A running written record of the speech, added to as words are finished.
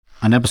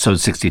On episode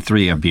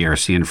 63 of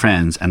BRC and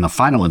Friends and the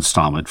final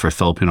installment for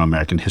Filipino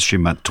American History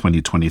Month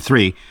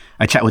 2023,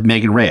 I chat with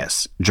Megan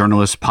Reyes,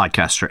 journalist,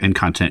 podcaster, and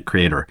content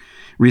creator.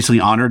 Recently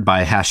honored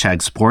by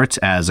 #Sports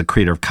as a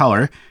creator of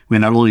color, we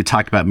not only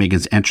talk about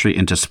Megan's entry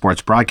into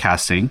sports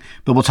broadcasting,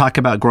 but we'll talk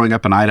about growing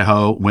up in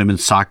Idaho,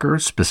 women's soccer,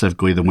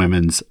 specifically the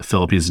women's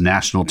Philippines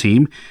national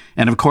team,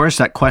 and of course,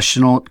 that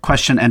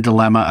question and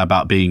dilemma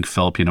about being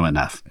Filipino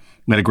enough.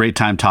 We had a great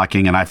time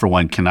talking, and I, for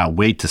one, cannot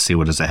wait to see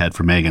what is ahead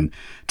for Megan.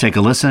 Take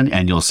a listen,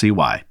 and you'll see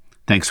why.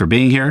 Thanks for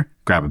being here.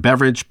 Grab a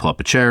beverage, pull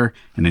up a chair,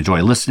 and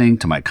enjoy listening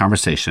to my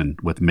conversation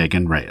with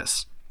Megan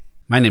Reyes.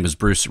 My name is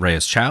Bruce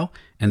Reyes Chow,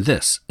 and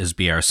this is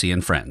BRC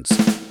and Friends.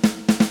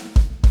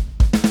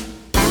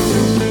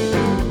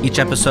 Each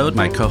episode,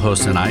 my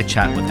co-host and I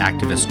chat with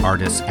activists,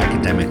 artists,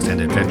 academics,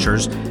 and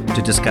adventurers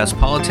to discuss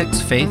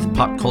politics, faith,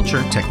 pop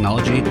culture,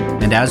 technology,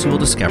 and as you will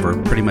discover,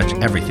 pretty much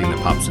everything that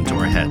pops into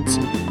our heads.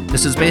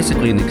 This is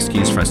basically an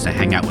excuse for us to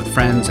hang out with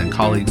friends and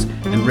colleagues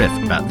and riff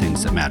about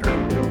things that matter.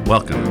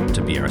 Welcome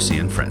to BRC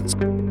and Friends.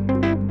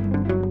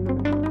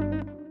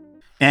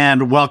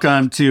 And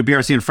welcome to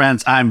BRC and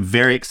Friends. I'm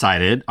very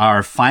excited.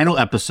 Our final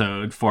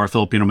episode for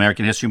Filipino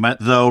American History Month,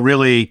 though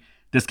really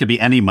this could be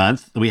any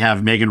month. We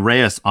have Megan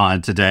Reyes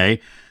on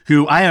today,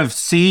 who I have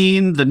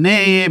seen the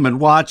name and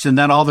watched, and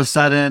then all of a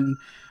sudden,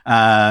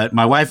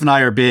 my wife and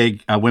I are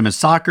big women's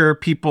soccer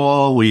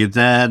people.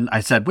 I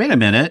said, wait a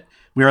minute.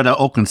 We were at the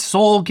Oakland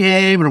Soul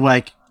game, and we're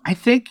like, I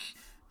think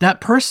that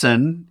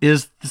person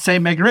is the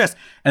same Megan Reyes.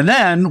 And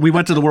then we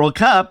went to the World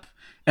Cup,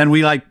 and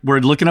we're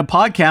looking at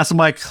podcasts. I'm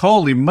like,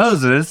 holy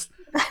Moses.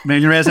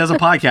 Megan Reyes has a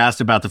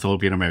podcast about the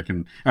Filipino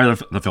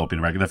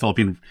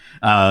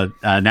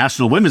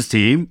national women's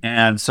team.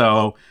 And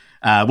so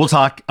we'll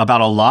talk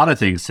about a lot of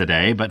things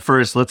today. But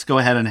first, let's go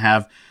ahead and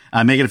have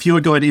Megan, if you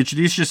would go ahead and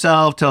introduce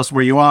yourself, tell us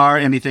where you are,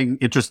 anything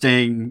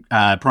interesting,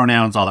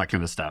 pronouns, all that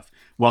kind of stuff.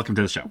 Welcome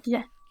to the show.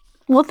 Yeah.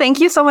 Well, thank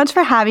you so much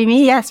for having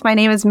me. Yes, my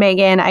name is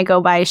Megan. I go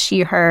by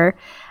she, her.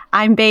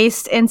 I'm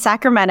based in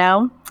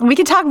Sacramento. We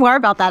can talk more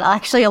about that.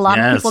 Actually, a lot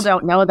of people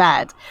don't know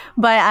that.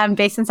 But I'm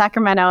based in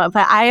Sacramento.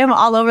 But I am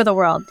all over the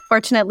world.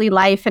 Fortunately,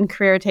 life and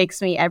career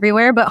takes me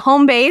everywhere. But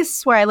home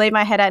base, where I lay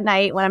my head at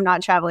night when I'm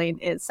not traveling,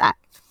 is Sac.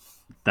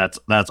 That's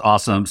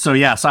awesome. So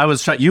yes, I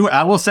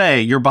will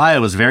say your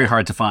bio was very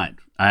hard to find.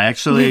 I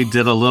actually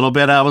did a little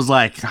bit. I was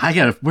like,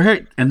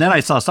 where? And then I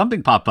saw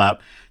something pop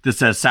up that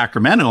says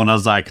Sacramento, and I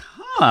was like,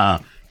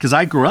 because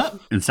I grew up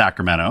in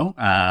Sacramento.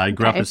 I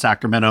grew up in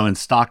Sacramento and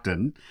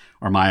Stockton,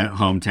 are my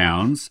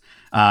hometowns.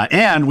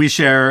 And we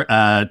share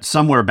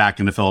somewhere back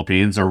in the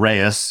Philippines, a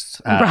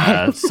Reyes,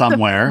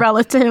 somewhere.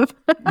 Relative.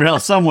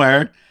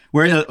 Somewhere.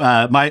 Where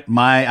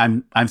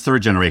I'm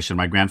third generation.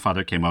 My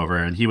grandfather came over,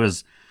 and he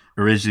was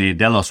originally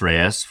De Los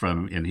Reyes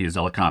and he's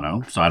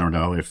Ilocano. So I don't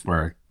know if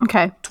we're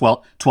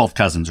 12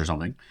 cousins or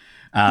something.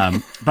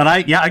 But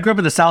I grew up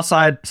in the South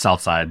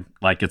Side,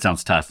 like it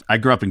sounds tough. I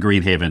grew up in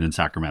Greenhaven in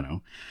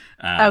Sacramento.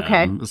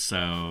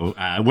 So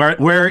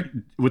where,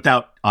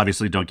 without,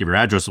 obviously don't give your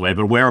address away,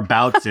 but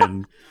whereabouts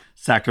in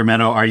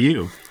Sacramento are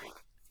you?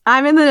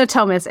 I'm in the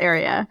Natomas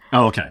area.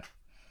 Oh, okay.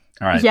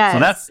 All right. Yes. So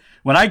that's,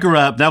 when I grew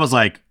up, that was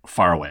like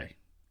far away.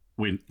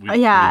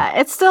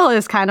 It still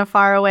is kind of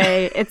far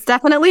away. It's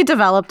definitely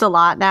developed a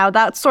lot now.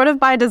 That's sort of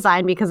by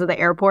design because of the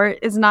airport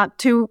is not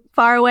too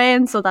far away.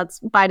 And so that's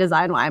by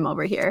design why I'm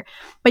over here.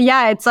 But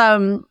yeah, it's,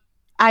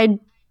 I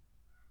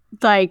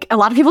like a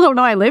lot of people don't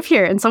know I live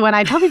here. And so when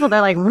I tell people,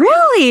 they're like,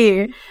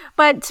 really?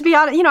 But to be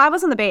honest, I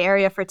was in the Bay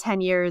Area for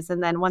 10 years.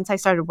 And then once I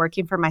started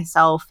working for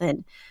myself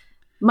and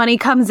money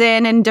comes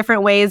in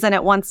different ways than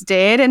it once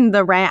did. And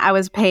the rent I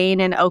was paying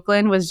in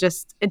Oakland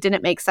it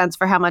didn't make sense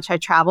for how much I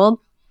traveled.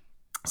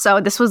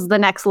 So this was the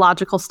next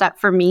logical step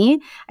for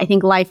me. I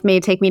think life may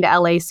take me to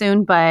LA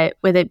soon, but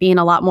with it being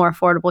a lot more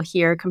affordable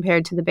here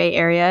compared to the Bay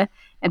Area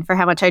and for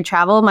how much I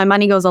travel, my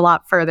money goes a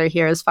lot further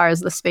here as far as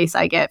the space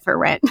I get for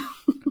rent.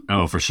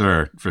 Oh, for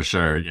sure. For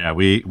sure. Yeah,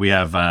 we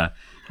have I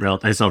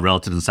still have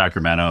relatives in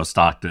Sacramento,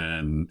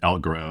 Stockton,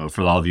 Elk Grove.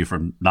 For all of you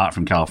not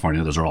from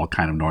California, those are all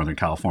kind of Northern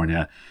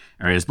California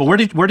areas. But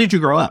where did you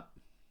grow up?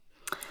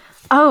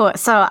 Oh,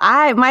 so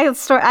my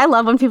story, I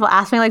love when people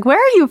ask me, like, where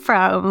are you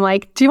from?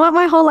 Like, do you want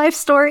my whole life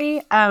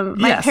story?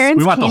 Yes,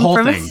 we want the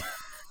whole thing.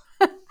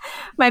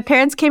 My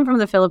parents came from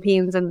the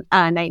Philippines in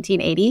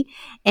 1980.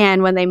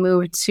 And when they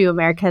moved to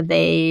America,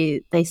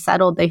 they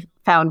settled, they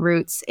found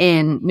roots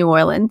in New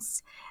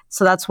Orleans.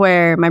 So that's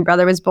where my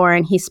brother was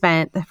born. He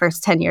spent the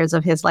first 10 years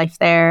of his life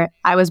there.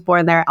 I was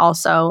born there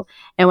also.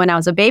 And when I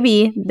was a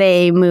baby,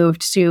 they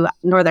moved to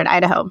northern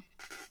Idaho.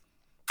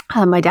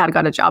 My dad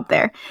got a job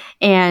there.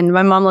 And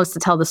my mom loves to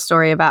tell the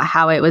story about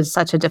how it was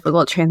such a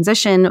difficult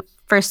transition.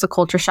 First, the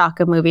culture shock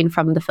of moving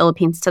from the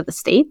Philippines to the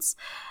States.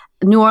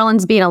 New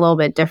Orleans being a little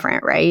bit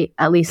different, right?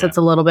 At least it's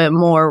a little bit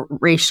more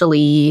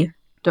racially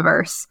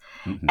diverse.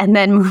 Mm-hmm. And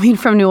then moving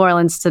from New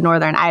Orleans to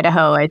northern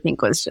Idaho, I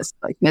think was just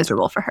like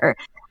miserable for her.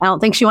 I don't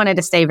think she wanted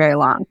to stay very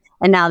long.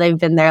 And now they've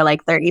been there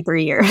like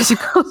 33 years.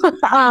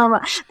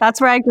 That's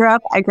where I grew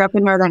up. I grew up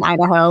in northern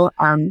Idaho.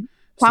 Town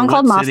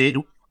called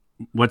Moscow.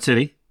 What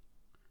city?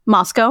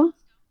 Moscow.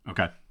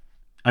 Okay.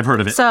 I've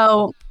heard of it.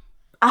 So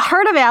I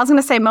heard of it. I was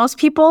going to say most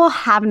people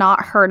have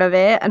not heard of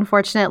it,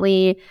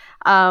 unfortunately,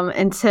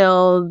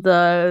 until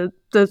the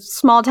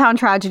small town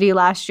tragedy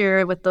last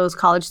year with those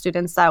college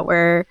students that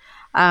were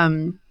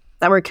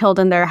killed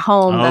in their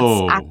home.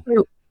 Oh. That's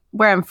actually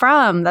where I'm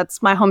from.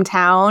 That's my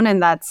hometown,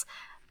 and that's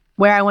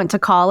where I went to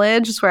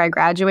college. It's where I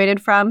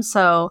graduated from.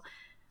 So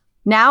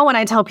now when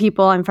I tell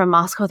people I'm from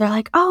Moscow, they're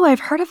like, "Oh, I've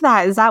heard of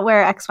that. Is that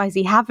where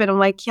XYZ happened?" I'm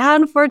like, "Yeah,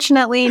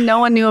 unfortunately, no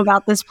one knew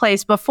about this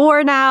place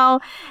before now,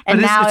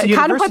 and now it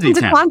kind of puts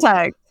into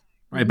contact."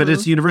 Right, but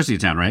it's a university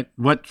town, right?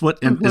 What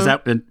is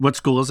that? What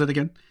school is it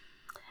again?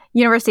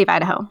 University of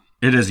Idaho.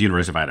 It is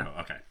University of Idaho.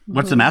 Okay.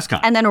 What's the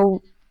mascot? And then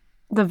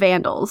the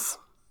Vandals.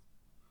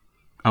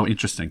 Oh,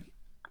 interesting.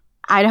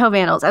 Idaho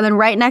Vandals. And then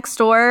right next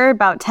door,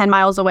 about 10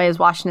 miles away, is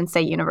Washington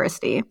State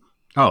University.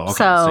 Oh, okay.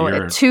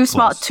 So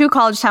two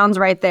college towns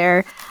right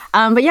there.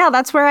 But yeah,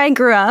 that's where I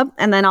grew up,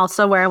 and then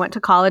also where I went to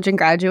college and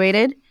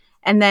graduated.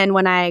 And then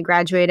when I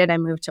graduated, I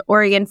moved to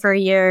Oregon for a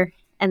year.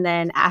 And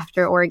then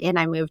after Oregon,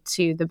 I moved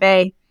to the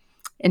Bay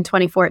in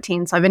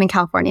 2014. So I've been in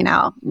California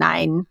now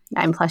 9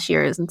 plus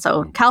years. And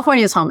so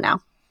California is home now.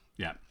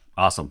 Yeah.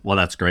 Awesome. Well,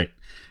 that's great.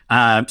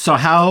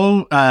 So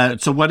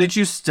what did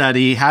you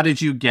study? How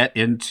did you get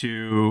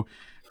into,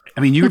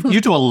 I mean, you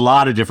do a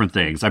lot of different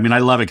things. I mean, I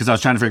love it because I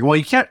was trying to figure,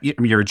 well,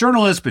 you're a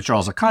journalist, but you're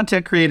also a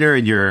content creator,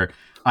 and you're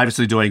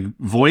obviously doing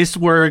voice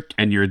work,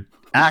 and you're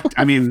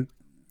I mean,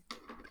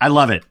 I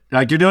love it.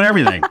 Like, you're doing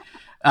everything.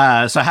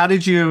 So how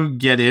did you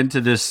get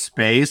into this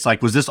space?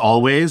 Like, was this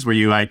always, were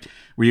you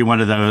one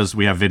of those,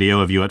 we have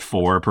video of you at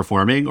 4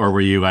 performing, or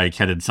were you like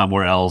headed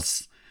somewhere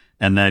else?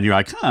 And then you're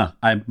like,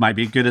 I might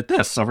be good at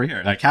this over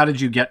here. Like, how did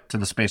you get to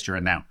the space you're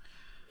in now?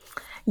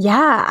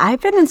 Yeah,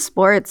 I've been in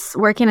sports,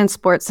 working in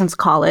sports since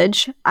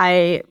college.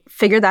 I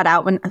figured that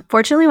out when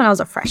I was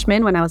a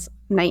freshman, when I was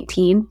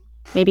 19,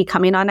 maybe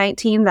coming on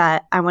 19,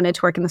 that I wanted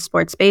to work in the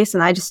sports space.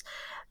 And I just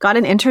got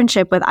an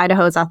internship with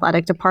Idaho's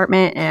athletic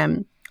department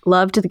and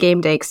loved the game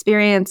day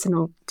experience,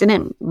 and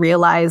didn't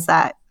realize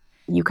that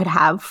you could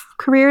have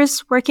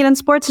careers working in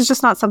sports. It's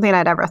just not something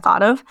I'd ever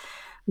thought of.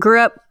 Grew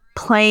up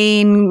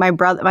playing my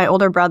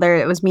older brother.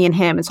 It was me and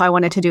him, and so I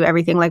wanted to do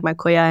everything like my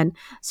kuya, and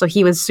so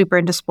he was super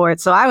into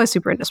sports, so I was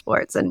super into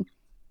sports, and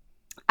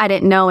I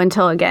didn't know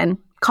until, again,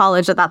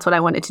 college, that that's what I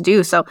wanted to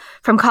do. So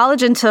from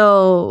college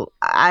until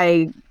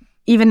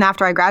even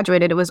after I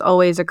graduated, it was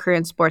always a career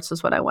in sports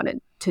was what I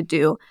wanted to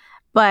do.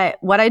 But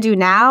what I do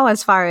now,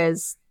 as far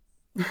as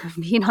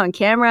being on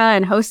camera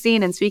and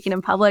hosting and speaking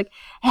in public,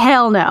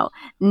 hell no.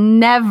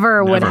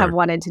 Never would have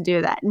wanted to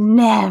do that.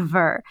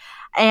 Never.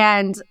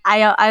 And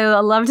I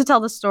love to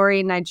tell the story,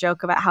 and I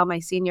joke about how my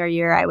senior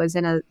year I was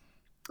in a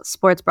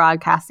sports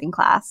broadcasting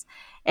class,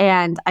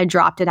 and I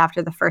dropped it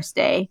after the first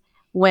day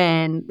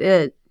when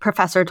the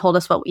professor told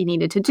us what we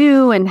needed to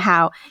do, and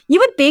how you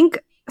would think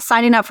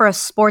signing up for a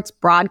sports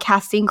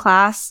broadcasting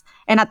class,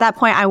 and at that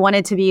point I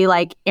wanted to be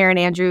like Erin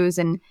Andrews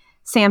and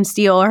Sam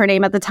Steele, her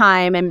name at the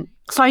time, and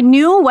so I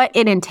knew what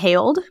it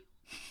entailed.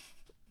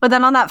 But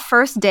then on that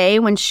first day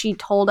when she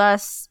told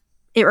us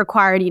it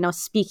required,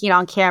 speaking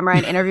on camera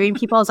and interviewing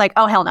people, I was like,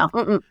 oh, hell no.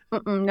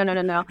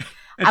 No.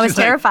 I was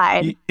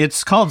terrified. Like,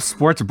 it's called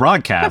sports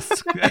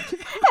broadcast.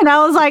 And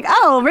I was like,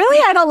 oh,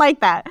 really? I don't like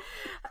that.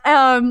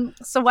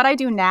 So what I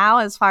do now,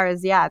 as far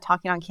as,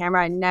 talking on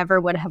camera, I never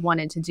would have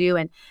wanted to do.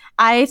 And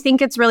I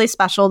think it's really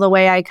special the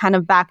way I kind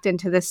of backed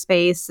into this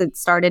space. It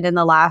started in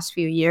the last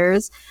few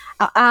years.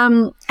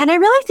 And I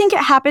really think it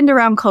happened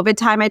around COVID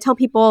time. I tell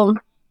people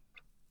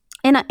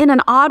in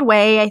an odd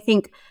way, I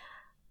think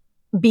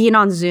being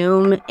on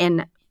Zoom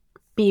and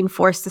being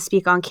forced to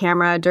speak on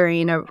camera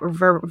during a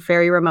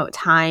very remote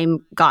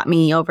time got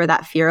me over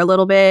that fear a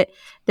little bit.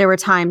 There were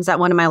times at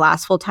one of my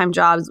last full-time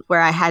jobs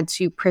where I had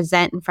to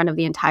present in front of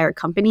the entire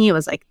company. It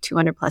was like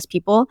 200 plus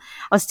people.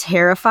 I was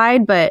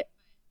terrified, but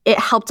it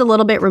helped a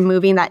little bit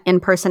removing that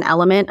in-person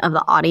element of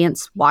the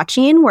audience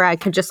watching, where I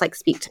could just like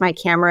speak to my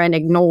camera and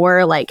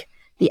ignore like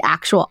the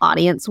actual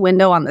audience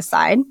window on the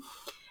side.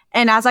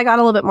 And as I got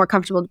a little bit more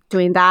comfortable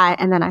doing that,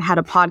 and then I had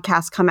a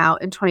podcast come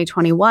out in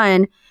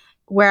 2021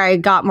 where I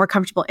got more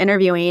comfortable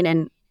interviewing,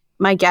 and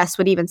my guests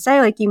would even say,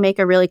 like, you make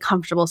a really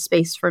comfortable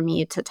space for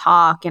me to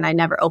talk, and I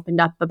never opened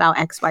up about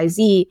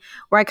XYZ,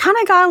 where I kind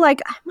of got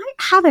like, I might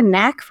have a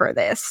knack for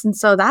this. And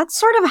so that's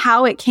sort of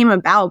how it came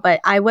about. But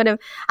I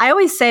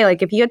always say,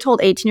 like, if you had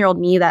told 18-year-old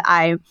me that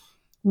I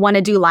want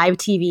to do live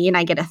TV and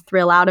I get a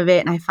thrill out of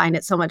it and I find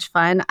it so much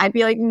fun, I'd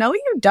be like, no,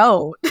 you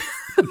don't.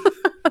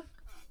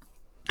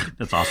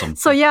 That's awesome.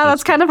 So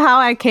that's kind of how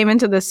I came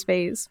into this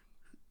space.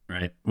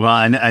 Right. Well,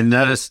 I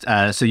noticed,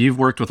 so you've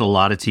worked with a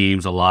lot of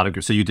teams,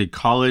 so you did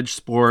college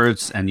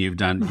sports, and you're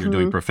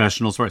doing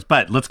professional sports,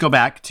 but let's go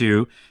back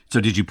to, so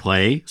did you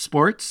play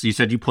sports? You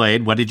said you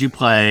played. What did you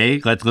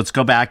play? Let's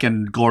go back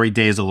in glory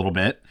days a little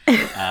bit.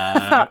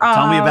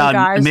 Tell me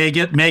about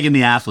Megan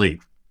the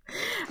athlete.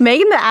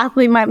 Megan the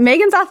athlete,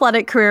 Megan's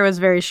athletic career was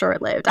very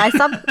short-lived. I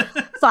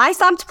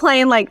stopped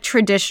playing like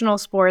traditional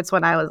sports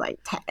when I was like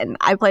 10.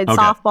 I played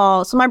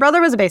softball. So my brother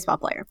was a baseball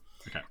player.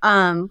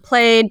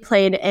 Okay.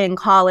 Played in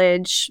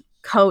college,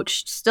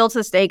 coached, still to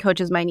this day,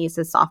 coaches my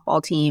niece's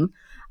softball team.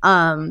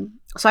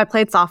 So I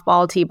played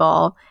softball,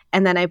 t-ball,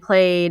 and then I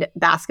played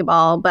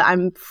basketball, but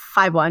I'm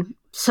 5'1".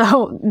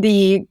 So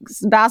the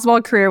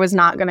basketball career was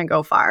not going to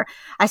go far.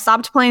 I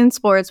stopped playing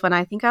sports when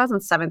I think I was in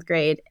 7th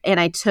grade, and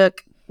I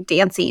took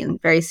dancing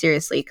very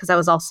seriously because I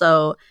was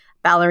also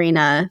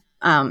ballerina,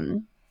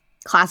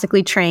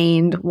 classically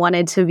trained,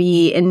 wanted to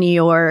be in New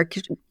York,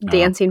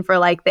 dancing for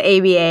like the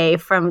ABA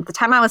from the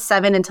time I was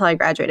 7 until I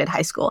graduated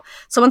high school.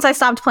 So once I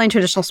stopped playing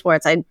traditional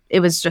sports,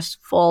 it was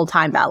just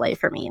full-time ballet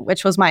for me,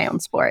 which was my own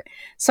sport.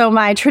 So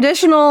my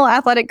traditional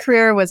athletic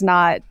career was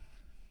not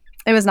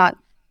a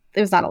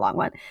long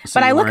one. So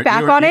but I look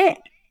back on it.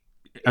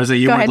 I was like,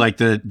 you weren't like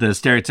the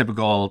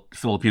stereotypical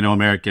Filipino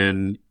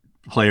American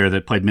player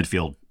that played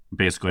midfield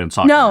basically in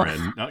soccer. No,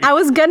 I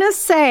was gonna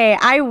say,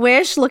 I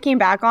wish looking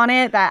back on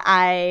it that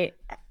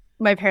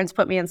my parents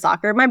put me in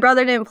soccer. My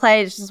brother didn't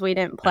play, it's just we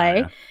didn't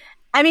play. Yeah.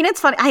 I mean, it's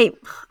funny.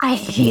 I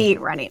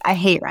hate running.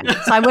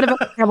 So I would have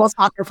been a terrible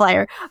soccer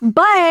player,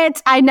 but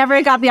I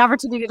never got the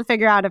opportunity to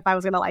figure out if I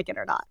was gonna like it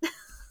or not.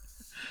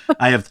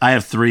 I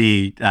have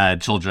 3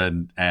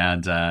 children,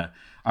 and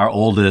our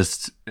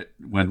oldest,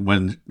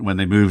 when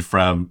they moved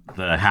from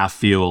the half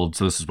field,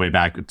 so this is way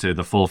back, to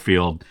the full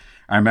field,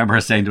 I remember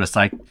her saying to us,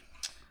 like,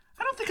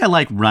 I don't think I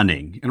like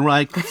running. And we're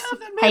like, yeah,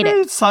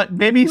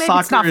 maybe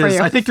soccer is,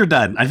 I think you're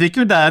done.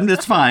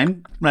 It's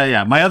fine. But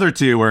yeah, my other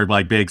 2 were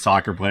like big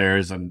soccer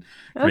players and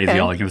crazy,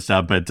 all that kind of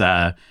stuff. But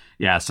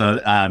yeah,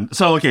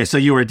 so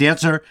you were a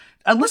dancer.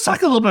 Let's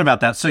talk a little bit about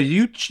that. So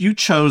you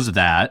chose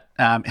that.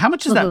 How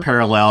much is that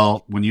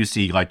parallel when you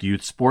see like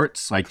youth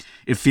sports? Like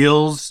it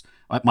feels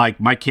like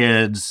my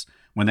kids,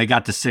 when they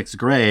got to 6th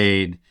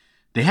grade,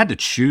 they had to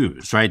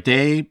choose, right?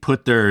 They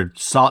put the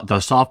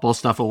softball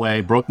stuff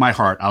away, broke my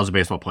heart. I was a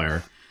baseball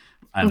player.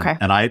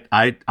 And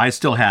I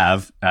still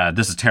have,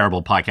 this is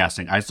terrible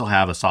podcasting, I still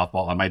have a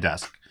softball on my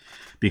desk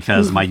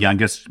because my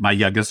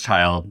youngest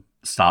child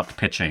stopped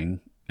pitching.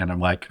 And I'm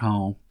like,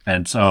 oh.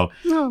 And so,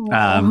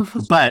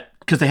 but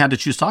because they had to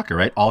choose soccer,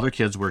 right? All their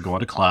kids were going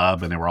to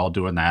club and they were all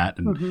doing that.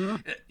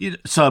 And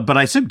but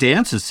I assume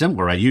dance is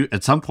similar, right? You,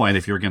 at some point,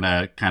 if you're going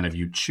to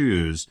you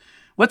choose,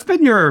 what's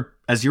been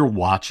as you're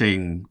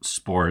watching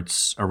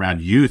sports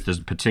around youth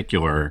in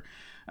particular,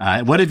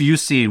 what have you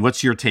seen?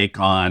 What's your take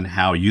on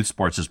how youth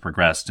sports has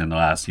progressed in the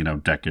last,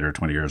 decade or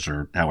 20 years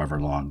or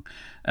however long,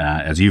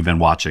 as you've been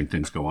watching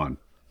things go on?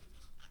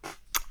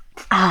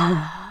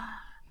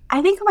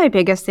 I think my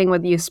biggest thing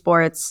with youth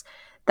sports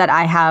that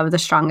I have the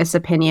strongest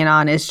opinion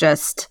on is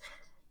just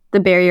the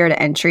barrier to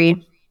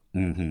entry.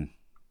 Mm-hmm.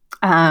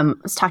 I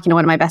was talking to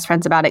one of my best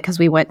friends about it because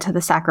we went to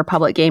the Sac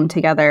Republic game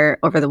together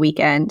over the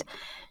weekend.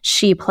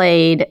 She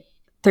played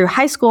through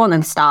high school and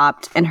then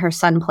stopped, and her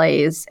son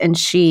plays. And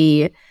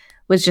she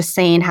was just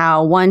saying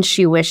how, one,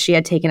 she wished she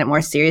had taken it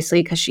more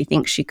seriously because she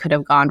thinks she could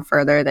have gone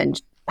further than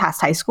past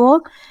high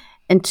school.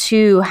 And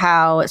 2,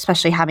 how,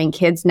 especially having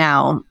kids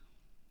now,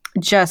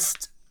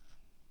 just,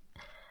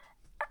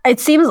 it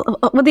seems,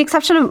 with the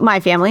exception of my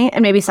family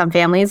and maybe some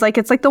families, like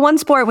it's like the one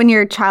sport when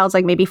your child's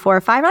like maybe 4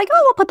 or 5, like,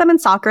 oh, we'll put them in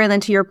soccer. And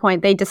then to your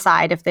point, they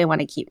decide if they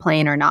want to keep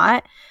playing or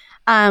not.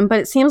 But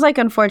it seems like,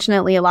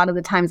 unfortunately, a lot of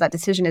the times that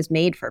decision is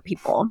made for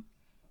people.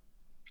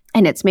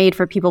 And it's made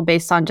for people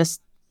based on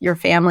just your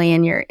family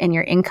and your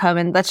income.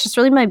 And that's just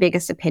really my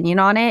biggest opinion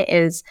on it,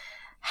 is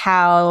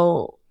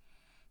how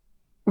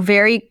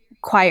very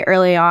quite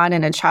early on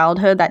in a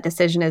childhood that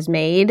decision is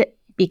made,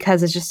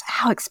 because it's just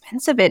how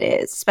expensive it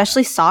is,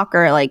 especially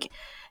soccer. Like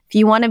if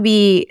you want to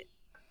be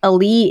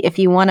elite, if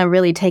you want to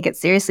really take it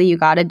seriously, you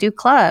got to do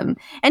club.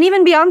 And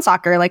even beyond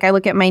soccer, like I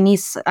look at my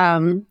niece,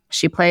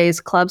 she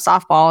plays club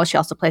softball. She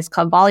also plays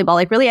club volleyball,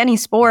 like really any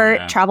sport,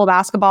 travel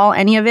basketball,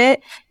 any of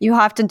it. You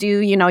have to do,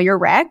 your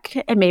rec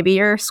and maybe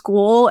your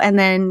school. And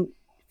then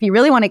if you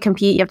really want to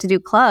compete, you have to do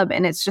club.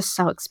 And it's just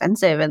so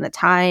expensive, and the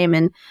time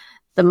and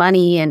the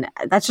money. And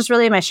that's just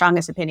really my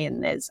strongest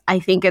opinion is I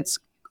think it's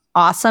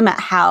awesome at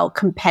how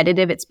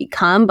competitive it's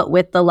become. But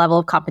with the level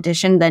of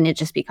competition, then it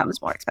just becomes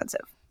more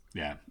expensive.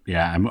 Yeah.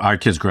 Our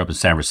kids grew up in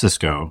San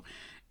Francisco,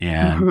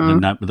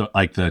 and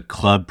the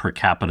club per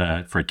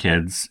capita for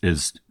kids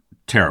is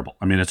terrible.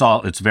 I mean,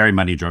 it's very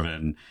money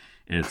driven.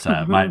 It's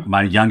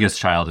my youngest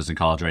child is in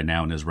college right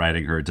now and is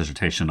writing her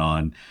dissertation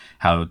on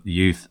how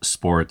youth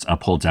sports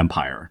upholds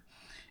empire,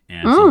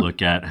 and to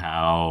look at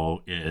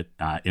how it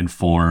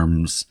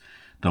informs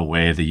the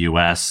way the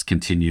U.S.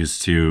 continues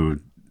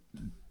to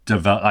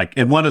develop, like,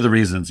 and one of the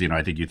reasons,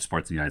 I think youth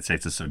sports in the United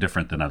States is so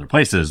different than other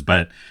places,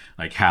 but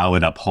like how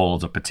it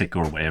upholds a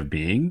particular way of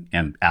being,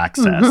 and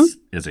access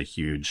is a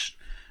huge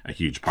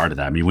part of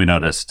that. I mean, we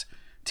noticed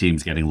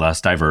teams getting less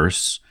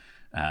diverse.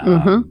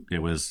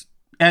 It was,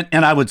 and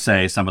I would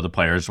say some of the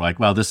players were like,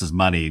 well, this is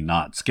money,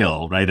 not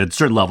skill, right? At a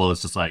certain level,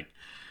 it's just like,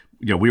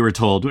 we were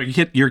told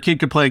your kid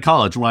could play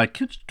college. We're like,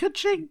 could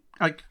she?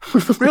 Like,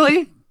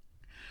 really?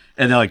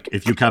 And they're like,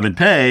 if you come and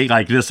pay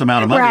like this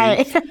amount of money.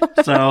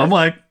 Right. So I'm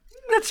like,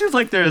 It seems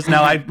like there is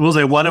now. I will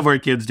say one of our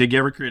kids did get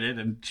recruited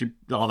and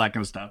all that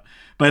kind of stuff.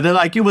 But then,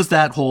 like, it was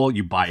that whole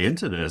you buy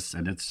into this,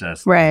 and it's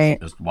just right.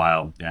 It's just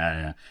wild.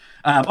 Yeah.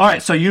 All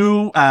right, so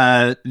you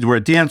were a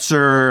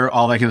dancer,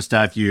 all that kind of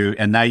stuff.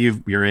 And now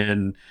you're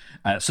in.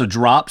 So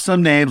drop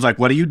some names. Like,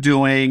 what are you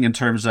doing in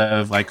terms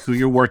of like who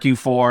you're working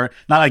for?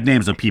 Not like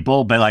names of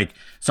people, but like.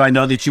 So I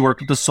know that you work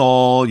with the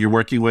Soul. You're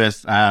working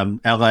with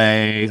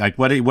LA. Like,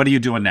 what are you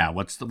doing now?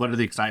 What are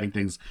the exciting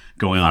things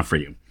going on for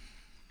you?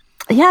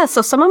 Yeah,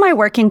 so some of my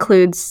work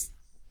includes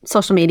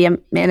social media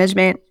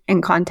management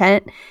and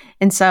content.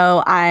 And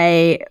so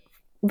I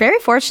very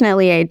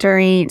fortunately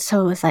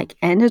so it was like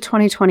end of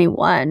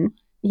 2021.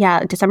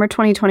 Yeah, December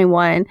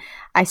 2021,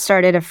 I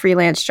started a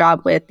freelance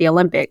job with the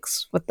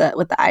Olympics with the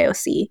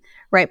IOC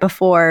right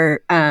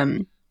before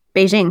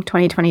Beijing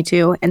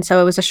 2022. And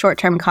so it was a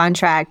short-term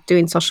contract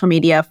doing social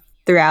media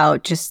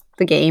throughout just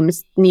the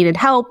games. Needed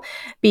help.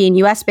 Being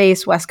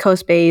US-based, West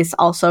Coast-based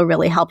also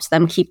really helps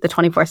them keep the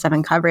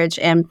 24/7 coverage.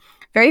 And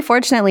very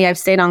fortunately, I've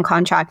stayed on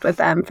contract with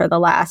them for the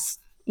last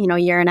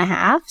year and a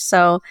half.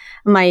 So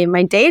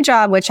my day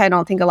job, which I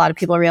don't think a lot of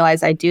people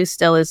realize I do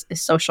still, is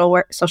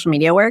social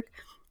media work.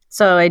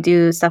 So I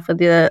do stuff with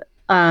the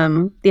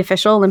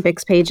official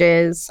Olympics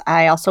pages.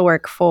 I also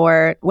work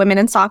for Women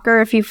in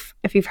Soccer, if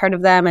you've heard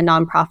of them, a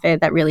nonprofit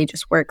that really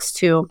just works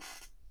to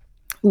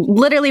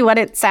literally what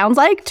it sounds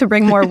like to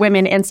bring more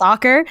women in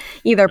soccer,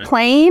 either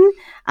playing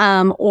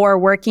or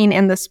working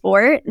in the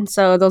sport. And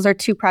so those are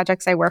two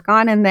projects I work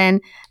on. And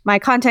then my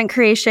content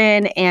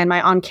creation and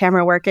my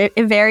on-camera work, it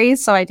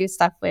varies. So I do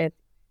stuff with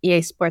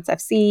EA Sports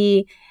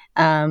FC,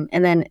 and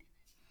then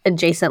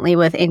adjacently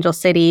with Angel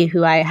City,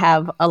 who I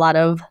have a lot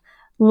of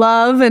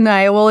love and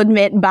I will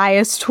admit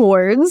bias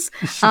towards.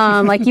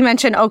 Like you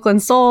mentioned,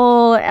 Oakland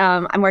Soul.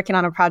 I'm working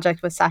on a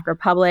project with Sac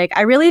Republic.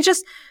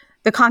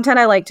 The content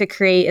I like to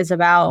create is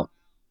about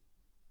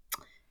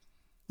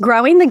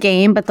growing the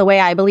game, but the way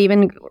I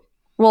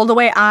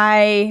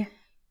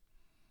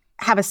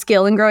have a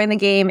skill in growing the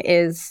game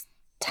is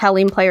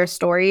telling player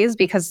stories,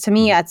 because to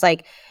me, it's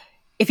like,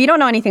 if you don't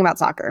know anything about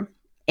soccer,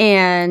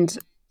 and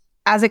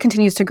as it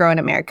continues to grow in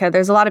America,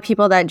 there's a lot of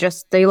people that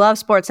they love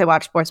sports, they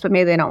watch sports, but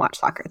maybe they don't watch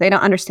soccer. They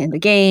don't understand the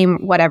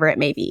game, whatever it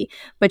may be.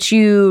 But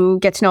you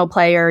get to know a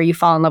player, you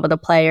fall in love with a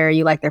player,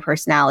 you like their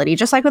personality.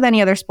 Just like with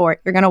any other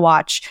sport, you're going to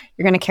watch,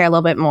 you're going to care a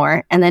little bit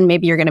more, and then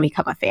maybe you're going to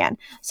become a fan.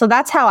 So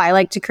that's how I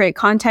like to create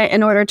content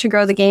in order to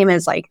grow the game,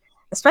 is like,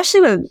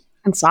 especially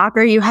in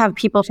soccer, you have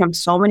people from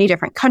so many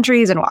different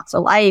countries and walks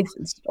of life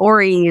and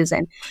stories,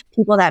 and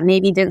people that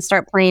maybe didn't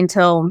start playing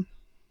till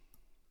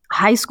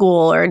high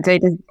school, or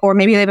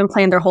maybe they've been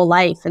playing their whole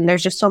life. And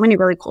there's just so many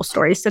really cool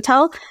stories to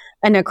tell,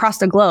 and across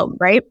the globe,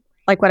 right?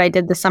 Like what I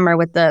did this summer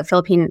with the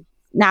Philippine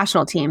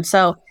national team.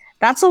 So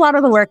that's a lot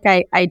of the work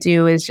I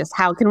do, is just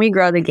how can we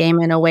grow the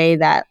game in a way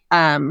that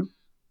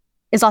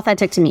is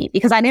authentic to me,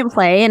 because I didn't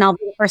play, and I'll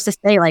be the first to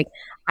say, like,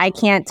 I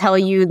can't tell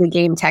you the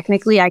game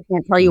technically. I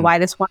can't tell you why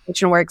this one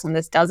function works and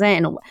this doesn't,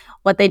 and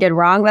what they did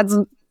wrong.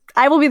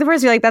 I will be the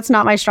first to be like, that's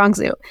not my strong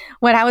suit.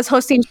 When I was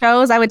hosting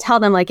shows, I would tell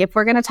them, like, if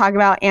we're going to talk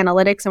about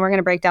analytics and we're going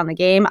to break down the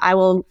game, I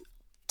will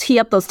tee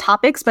up those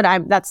topics, but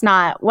that's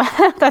not what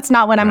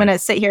I'm going to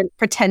sit here and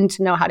pretend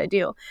to know how to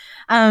do.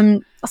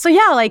 So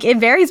yeah, like, it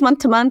varies month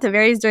to month. It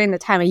varies during the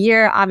time of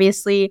year.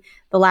 Obviously,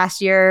 the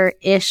last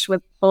year-ish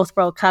with both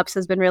World Cups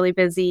has been really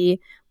busy,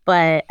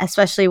 but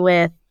especially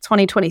with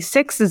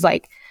 2026 is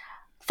like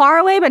far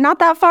away, but not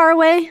that far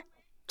away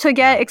to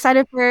get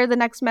excited for the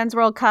next Men's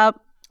World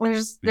Cup.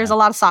 There's a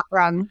lot of soccer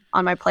on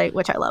my plate,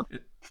 which I love.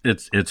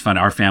 It's fun.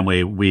 Our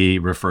family, we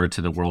refer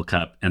to the World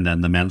Cup and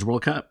then the Men's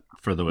World Cup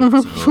for the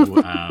women. So,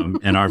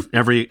 and our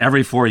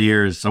every 4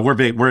 years, so we're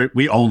big.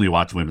 We only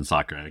watch women's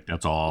soccer. Like,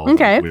 that's all we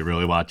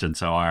really watch. And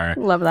so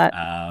love that.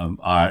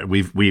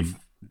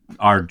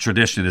 Our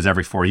tradition is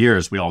every 4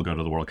 years we all go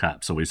to the World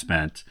Cup. So we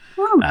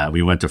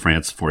went to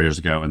France 4 years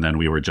ago, and then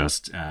we were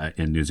just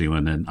in New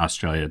Zealand and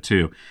Australia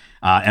too.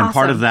 And awesome.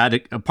 part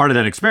of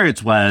that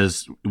experience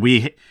was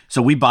we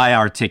buy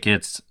our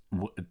tickets.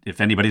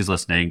 If anybody's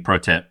listening, pro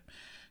tip: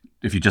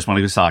 if you just want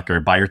to go soccer,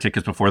 buy your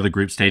tickets before the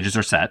group stages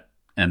are set,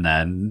 and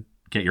then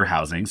get your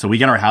housing. So we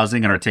get our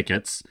housing and our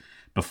tickets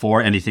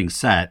before anything's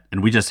set,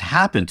 and we just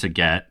happened to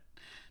get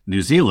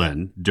New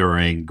Zealand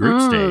during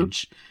group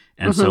stage,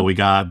 and so we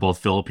got both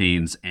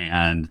Philippines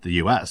and the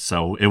U.S.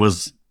 So we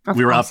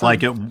were awesome. Up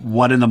like at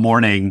 1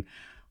 a.m.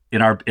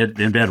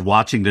 in bed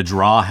watching the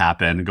draw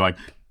happen, going,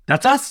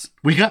 that's us.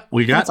 We got.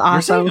 That's awesome.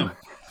 We're seeing them.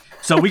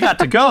 So we got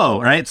to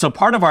go, right? So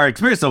part of our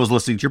experience, though, was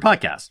listening to your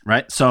podcast,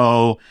 right?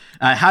 So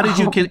how did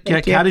you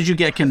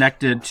get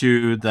connected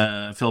to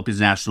the Philippines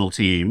national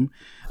team?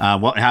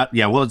 What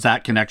was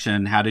that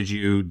connection? How did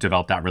you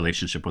develop that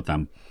relationship with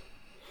them?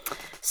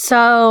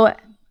 So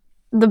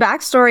the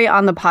backstory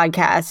on the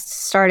podcast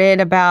started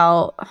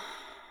about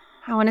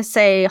I want to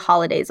say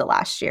holidays of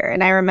last year.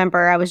 And I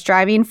remember I was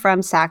driving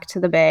from Sac to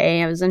the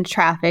Bay. I was in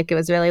traffic. It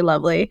was really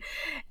lovely.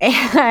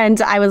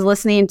 And I was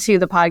listening to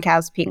the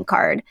podcast Pink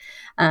Card,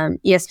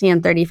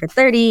 ESPN 30 for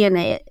 30, and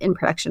they in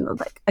production with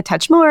like A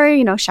Touch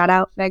More, shout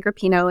out Meg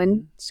Rapinoe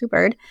and Sue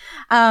Bird.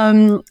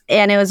 And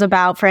it was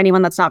about, for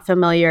anyone that's not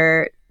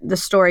familiar, the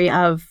story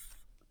of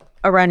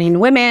running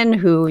women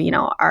who,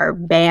 are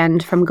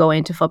banned from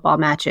going to football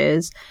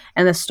matches,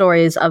 and the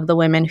stories of the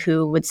women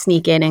who would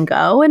sneak in and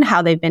go, and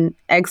how they've been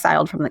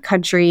exiled from the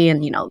country,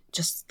 and,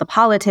 just the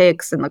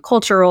politics and the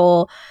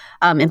cultural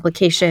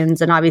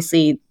implications, and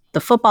obviously the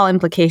football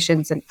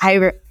implications. And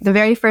the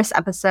very first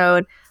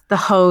episode, the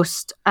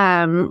host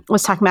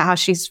was talking about how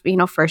she's,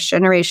 first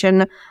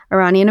generation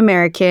Iranian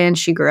American.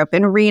 She grew up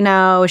in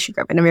Reno. She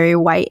grew up in a very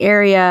white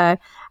area.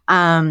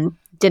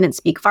 Didn't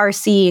speak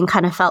Farsi and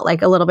kind of felt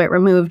like a little bit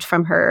removed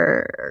from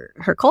her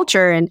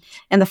culture. And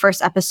in the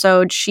first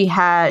episode, she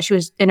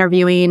was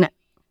interviewing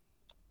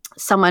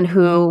someone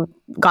who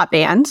got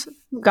banned,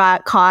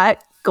 got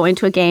caught going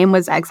to a game,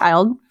 was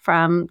exiled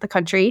from the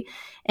country.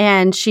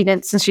 And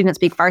since she didn't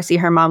speak Farsi,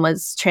 her mom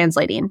was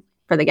translating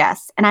for the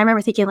guests. And I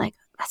remember thinking, like,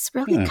 that's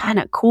really kind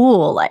of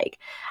cool. Like,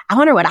 I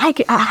wonder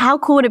how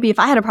cool would it be if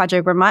I had a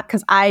project where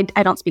because I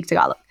don't speak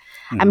Tagalog.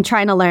 I'm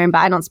trying to learn, but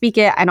I don't speak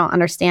it. I don't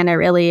understand it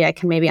really. I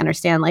can maybe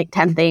understand like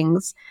 10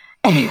 things.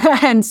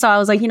 And so I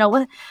was like,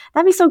 what?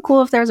 That'd be so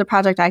cool if there was a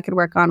project I could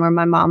work on where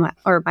my mom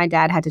or my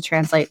dad had to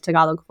translate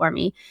Tagalog for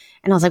me.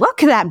 And I was like, what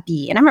could that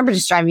be? And I remember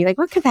just driving me like,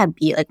 what could that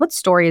be? Like, what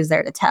story is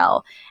there to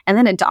tell? And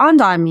then it dawned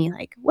on me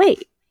like,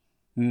 wait,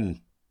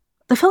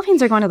 the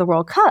Philippines are going to the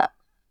World Cup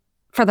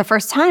for the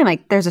first time.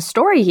 Like, there's a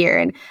story here.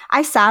 And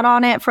I sat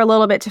on it for a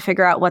little bit to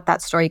figure out what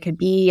that story could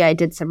be. I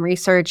did some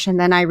research, and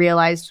then I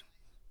realized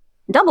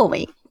double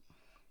weight.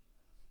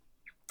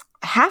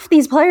 Half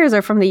these players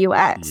are from the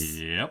U.S.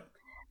 Yep.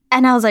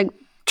 And I was like,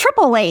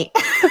 triple weight.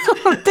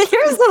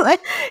 Here's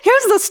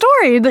the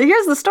story.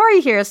 Here's the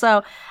story here.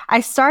 So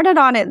I started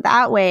on it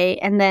that way.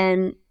 And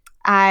then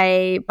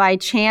I, by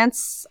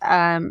chance,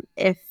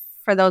 if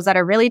for those that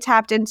are really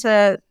tapped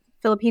into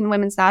Philippine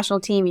women's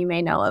national team, you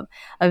may know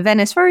of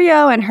Venice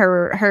Furio and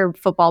her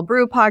Football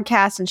Brew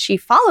podcast. And she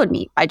followed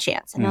me by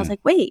chance. And I was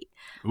like, wait.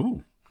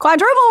 Ooh.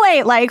 Quadruple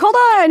weight, like, hold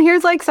on,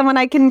 here's like someone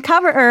I can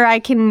cover, or I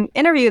can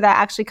interview that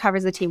actually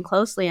covers the team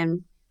closely.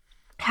 And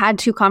had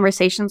 2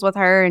 conversations with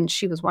her, and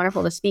she was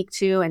wonderful to speak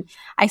to. And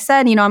I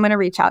said, I'm going to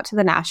reach out to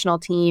the national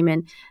team,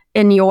 and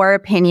in your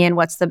opinion,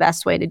 what's the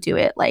best way to do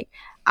it? Like,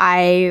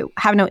 I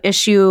have no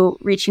issue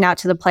reaching out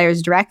to the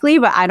players directly,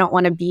 but I don't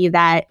want to be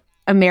that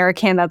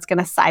American that's going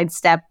to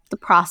sidestep the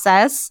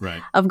process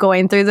of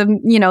going through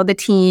the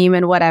team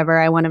and whatever.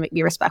 I want to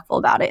be respectful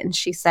about it. And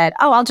she said,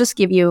 I'll just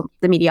give you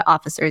the media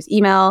officer's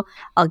email.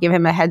 I'll give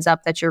him a heads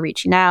up that you're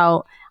reaching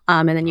out.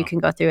 And then you can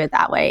go through it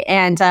that way.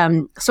 And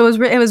so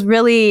it was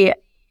really,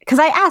 because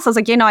I asked, I was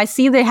like, I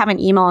see they have an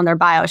email in their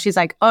bio. She's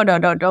like, oh, no,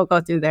 don't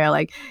go through there.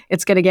 Like,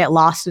 it's going to get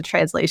lost in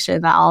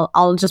translation.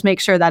 I'll just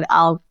make sure that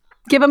I'll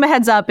give him a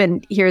heads up,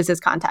 and here's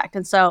his contact.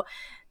 And so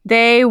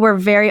they were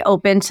very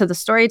open to the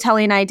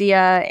storytelling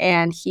idea,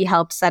 and he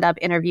helped set up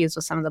interviews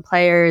with some of the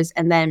players.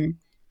 And then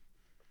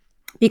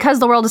because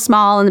the world is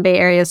small and the Bay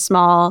Area is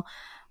small,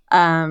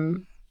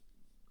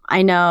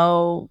 I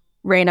know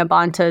Reina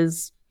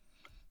Banta's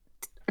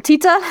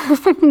Tita,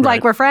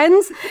 like we're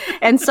friends.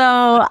 And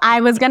so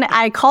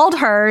I called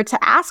her to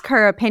ask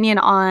her opinion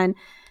on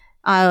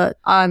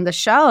the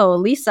show,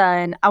 Lisa,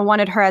 and I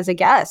wanted her as a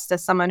guest,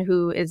 as someone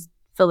who is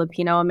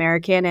Filipino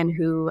American and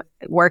who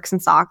works in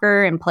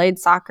soccer and played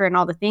soccer and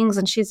all the things.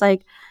 And she's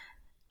like,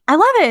 I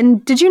love it.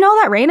 And did you know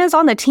that Reina's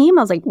on the team?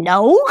 I was like,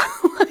 no.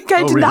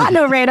 I did not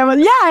know Reina was.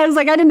 Yeah, I was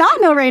like, I did not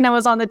know Reina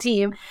was on the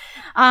team.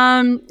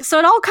 So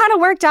it all kind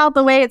of worked out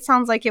the way it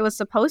sounds like it was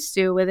supposed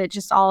to, with it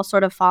just all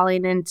sort of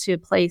falling into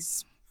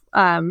place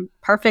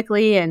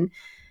perfectly. And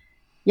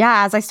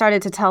yeah, as I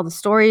started to tell the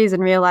stories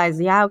and realize,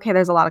 okay,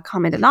 there's a lot of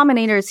common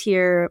denominators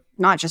here,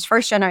 not just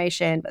first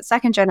generation, but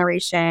second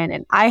generation.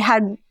 And I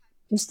had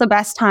just the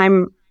best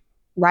time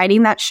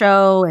writing that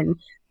show and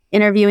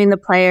interviewing the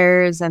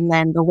players, and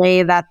then the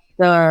way that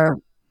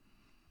the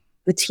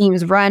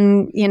teams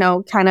run,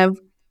 kind of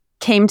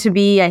came to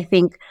be. I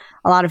think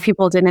a lot of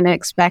people didn't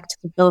expect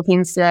the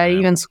Philippines to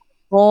even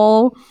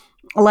score,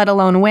 let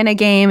alone win a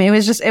game. It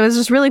was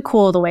just really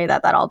cool the way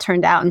that all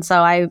turned out. And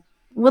so I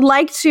would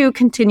like to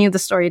continue the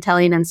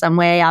storytelling in some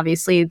way.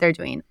 Obviously, they're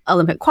doing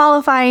Olympic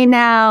qualifying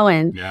now,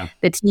 and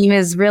the team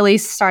is really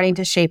starting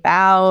to shape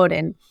out.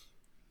 And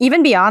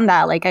even beyond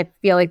that, like, I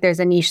feel like there's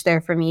a niche there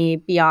for me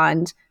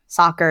beyond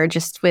soccer,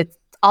 just with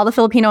all the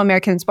Filipino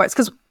American sports.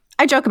 Because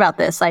I joke about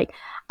this, like,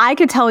 I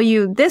could tell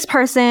you this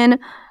person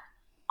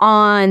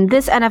on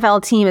this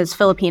NFL team is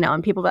Filipino,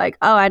 and people be like,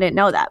 oh, I didn't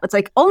know that. It's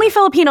like, only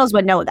Filipinos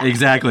would know that.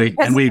 Exactly.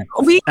 And we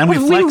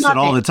flex it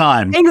all the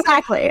time.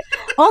 Exactly.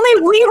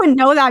 Only we would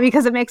know that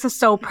because it makes us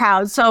so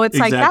proud. So it's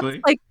like, that's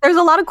like, there's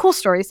a lot of cool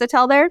stories to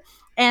tell there.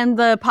 And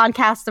the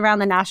podcast around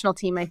the national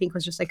team, I think,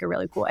 was just like a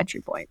really cool entry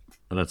point.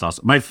 Well, that's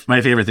awesome. My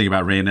favorite thing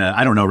about Raina,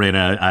 I don't know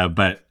Raina,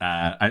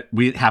 but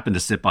we happened to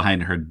sit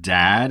behind her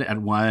dad at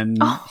one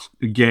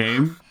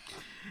game.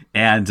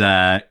 And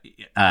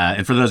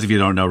for those of you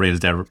who don't know,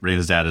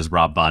 Raina's dad is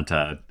Rob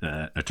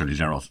Bonta, Attorney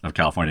General of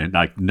California.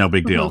 Like, no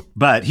big deal.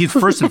 But he's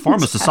first and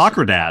foremost a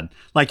soccer dad.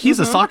 Like, he's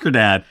a soccer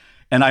dad.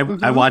 And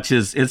I watch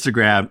his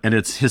Instagram, and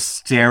it's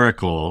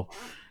hysterical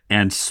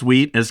and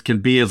sweet as can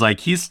be. It's like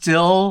he's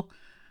still...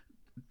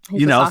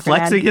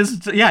 flexing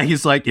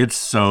he's like, it's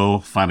so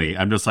funny.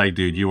 I'm just like,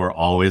 dude, you were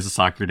always a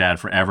soccer dad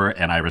forever,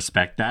 and I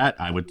respect that.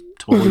 I would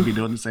totally be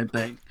doing the same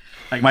thing.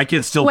 Like, my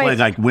kid's still playing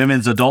like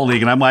women's adult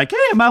league, and I'm like,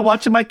 hey, am I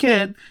watching my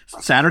kid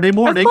Saturday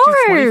morning?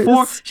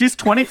 She's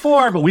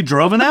 24, but we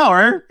drove an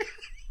hour.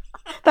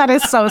 That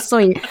is so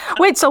sweet.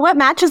 Wait, so what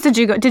matches did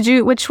you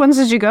go? Which ones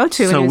did you go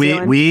to? So in New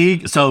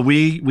Zealand?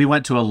 we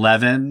went to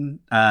 11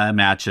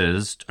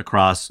 matches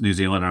across New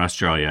Zealand and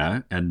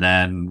Australia, and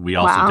then we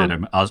also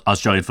did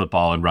Australian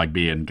football and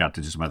rugby, and got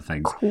to do some other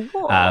things.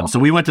 Cool. So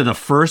we went to the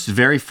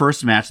very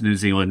first match New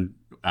Zealand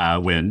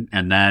win,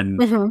 and then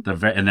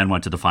and then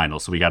went to the final.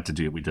 So we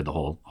did the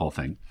whole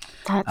thing.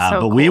 That's so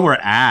cool. But we were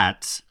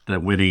at the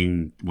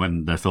winning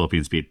when the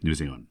Philippines beat New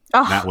Zealand.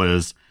 Oh. That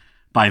was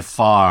by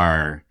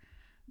far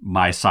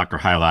my soccer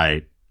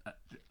highlight.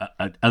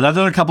 Other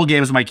than a couple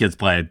games my kids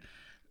played,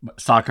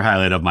 soccer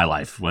highlight of my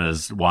life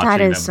was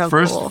watching them. So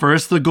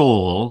first the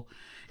goal.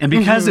 And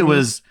because it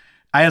was,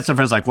 I had some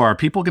friends like, well, are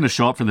people going to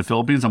show up from the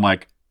Philippines? I'm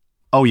like,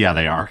 oh yeah,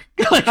 they are.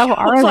 Like,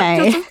 are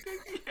they?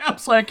 I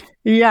was like,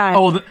 yeah.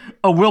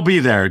 Oh, we'll be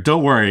there.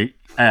 Don't worry.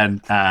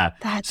 And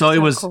so it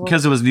was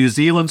because it was New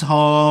Zealand's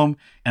home,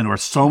 and there were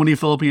so many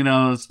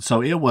Filipinos.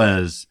 So it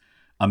was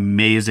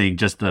amazing,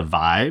 just the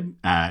vibe.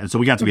 And so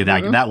we got to be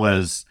that. That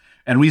was.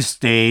 And we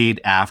stayed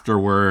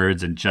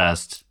afterwards and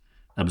just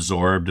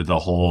absorbed the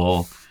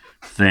whole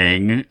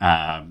thing.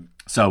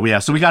 So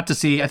we got to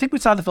see. I think we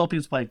saw the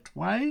Philippines play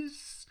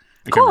twice.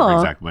 I can't remember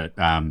exactly,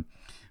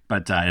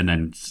 but and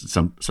then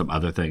some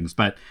other things.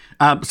 But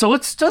so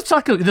let's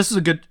talk. This is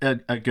a good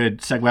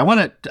segue. I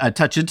want to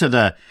touch into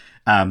the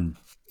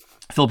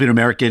Filipino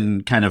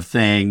American kind of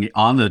thing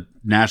on the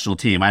national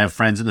team. I have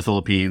friends in the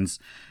Philippines.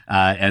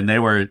 And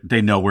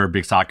they know we're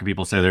big soccer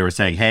people, so they were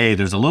saying, hey,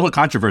 there's a little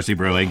controversy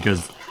brewing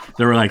because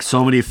there were like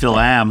so many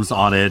Phil-Ams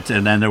on it.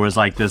 And then there was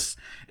like this,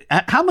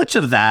 how much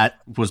of that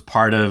was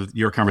part of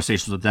your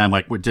conversations with them?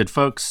 Like, did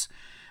folks,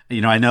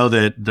 I know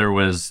that there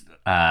was,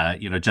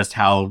 just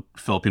how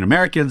Filipino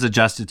Americans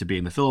adjusted to being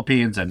in the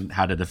Philippines, and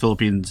how did the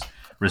Philippines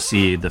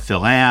receive the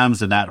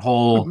Phil-Ams and that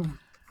whole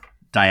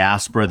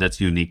diaspora that's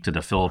unique to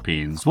the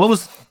Philippines.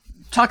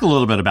 Talk a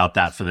little bit about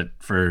that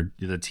for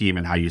the team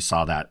and how you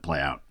saw that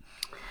play out.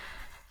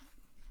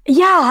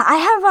 Yeah, I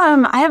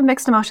have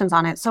mixed emotions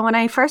on it. So when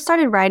I first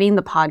started writing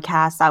the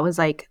podcast, that was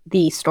like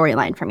the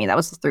storyline for me. That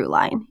was the through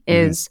line,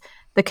 is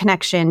the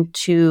connection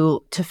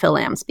to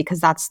Phil-Ams, because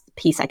that's the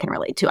piece I can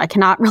relate to. I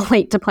cannot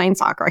relate to playing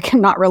soccer. I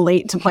cannot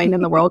relate to playing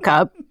in the World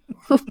Cup.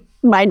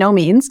 By no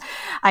means.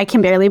 I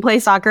can barely play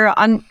soccer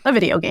on a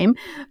video game.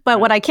 But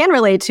what I can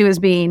relate to is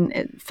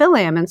being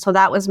Phil-Am. And so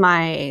that was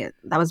my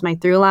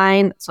through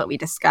line. That's what we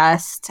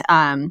discussed.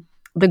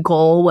 The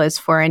goal was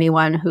for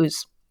anyone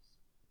who's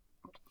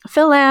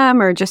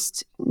Phil-Am, or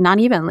just not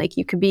even, like,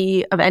 you could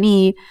be of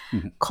any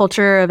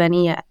culture, of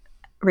any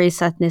race,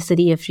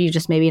 ethnicity, if you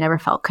just maybe never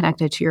felt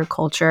connected to your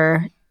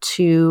culture,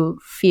 to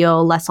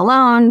feel less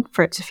alone,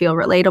 for it to feel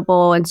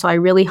relatable. And so I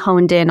really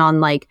honed in on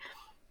like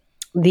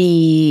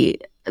the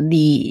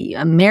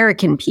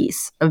American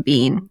piece of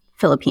being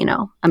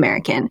Filipino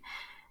American.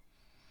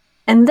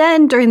 And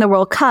then during the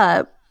World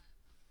Cup,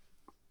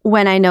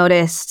 when I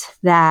noticed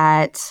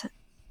that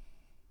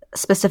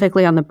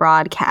specifically on the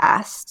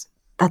broadcast,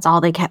 that's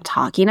all they kept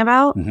talking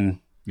about.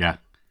 Yeah.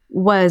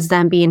 Was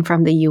them being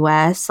from the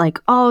U.S. Like,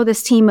 oh,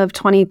 this team of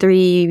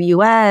 23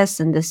 U.S.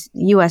 and this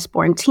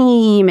U.S.-born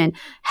team, and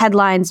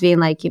headlines being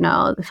like,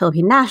 the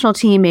Philippine national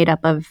team made up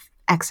of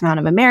X amount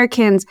of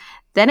Americans.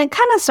 Then it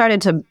kind of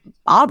started to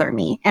bother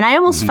me. And I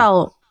almost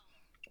felt,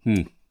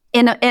 in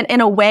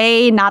a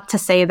way, not to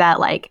say that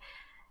like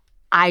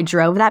I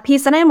drove that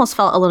piece, and I almost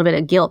felt a little bit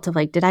of guilt of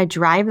like, did I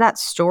drive that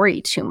story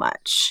too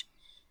much?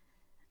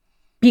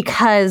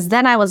 Because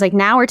then I was like,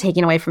 now we're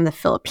taking away from the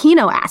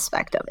Filipino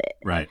aspect of it.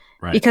 Right.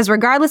 Because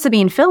regardless of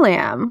being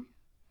Phil-Am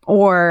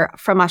or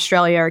from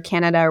Australia or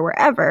Canada or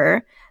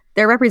wherever,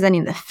 they're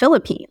representing the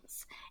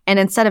Philippines. And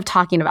instead of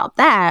talking about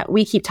that,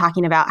 we keep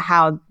talking about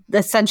how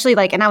essentially,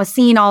 like, and I was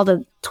seeing all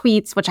the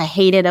tweets, which I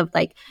hated, of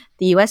like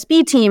the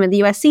USB team and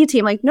the USC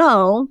team. Like,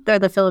 no, they're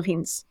the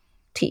Philippines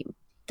team.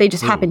 They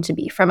just happen to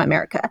be from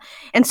America.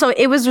 And so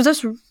it was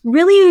just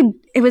really,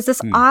 it was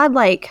this odd,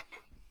 like,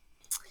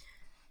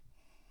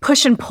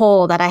 push and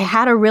pull that I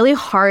had a really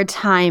hard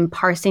time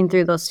parsing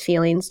through those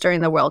feelings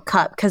during the World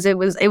Cup, because it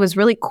was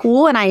really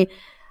cool, and I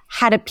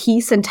had a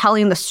piece in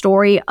telling the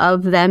story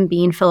of them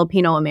being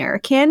Filipino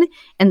American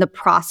and the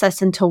process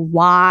into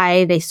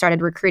why they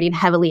started recruiting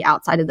heavily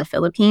outside of the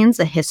Philippines,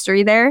 the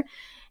history there.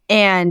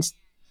 And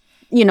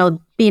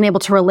being able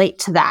to relate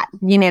to that,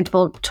 being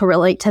able to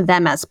relate to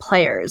them as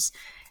players.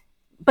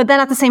 But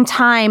then at the same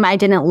time, I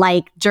didn't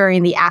like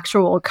during the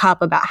actual World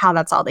Cup about how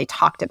that's all they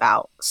talked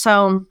about.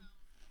 So,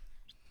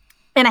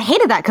 and I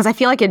hated that because I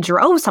feel like it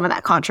drove some of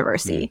that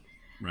controversy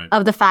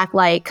of the fact,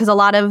 like, because a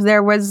lot of I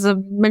don't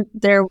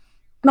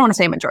want to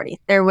say a majority.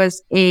 There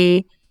was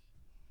a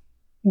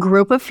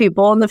group of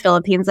people in the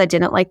Philippines that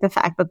didn't like the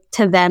fact that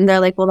to them, they're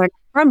like, well, they're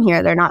not from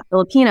here. They're not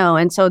Filipino.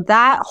 And so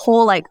that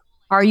whole, like,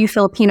 are you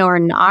Filipino or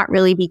not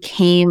really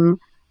became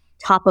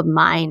top of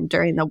mind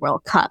during the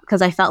World Cup,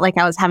 because I felt like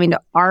I was having to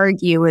not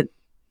argue with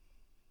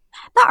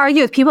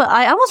people.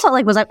 I almost felt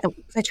like, was I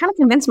trying to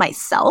convince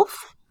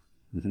myself?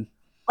 Mm-hmm.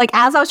 Like,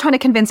 as I was trying to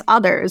convince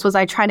others, was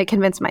I trying to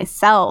convince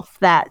myself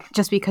that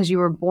just because you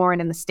were born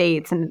in the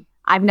States, and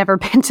I've never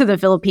been to the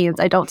Philippines,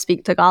 I don't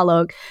speak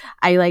Tagalog,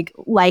 I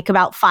like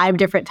about 5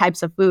 different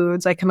types of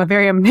foods, like I'm a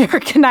very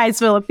Americanized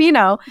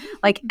Filipino,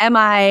 like am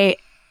I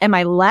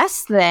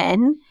less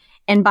than?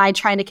 And by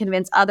trying to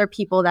convince other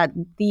people that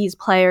these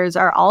players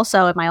are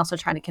also, am I also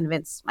trying to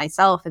convince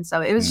myself? And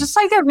so it was just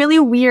like a really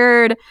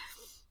weird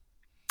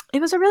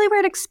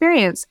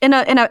experience.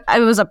 I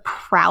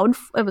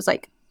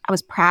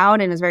was proud,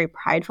 and it was a very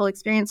prideful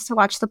experience to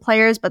watch the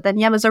players. But then,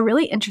 it was a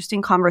really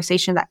interesting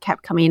conversation that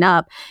kept coming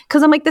up,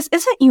 because I'm like, this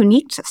isn't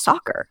unique to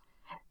soccer.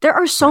 There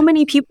are so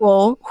many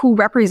people who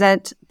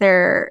represent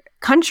their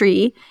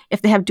country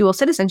if they have dual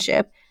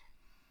citizenship,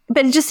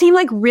 but it just seemed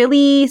like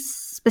really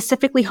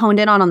specifically honed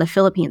in on the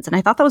Philippines. And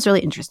I thought that was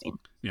really interesting.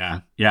 Yeah.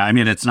 Yeah. I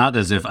mean, it's not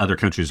as if other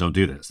countries don't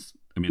do this.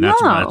 I mean,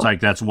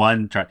 that's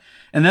one.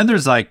 And then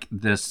there's like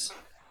this,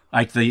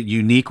 like the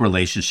unique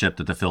relationship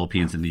that the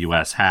Philippines and the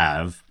U.S.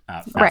 have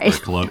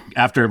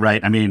after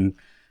I mean,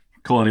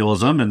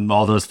 colonialism and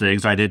all those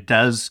things, right? It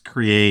does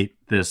create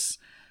this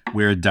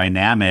weird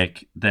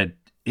dynamic that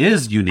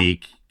is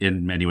unique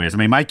in many ways. I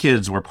mean, my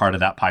kids were part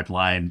of that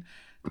pipeline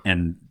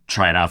and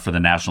tried out for the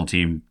national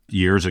team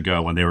years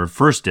ago when they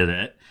first did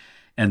it.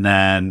 And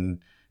then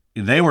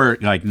they were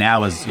like,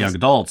 now as young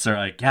adults, they're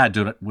like, yeah,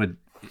 dude, would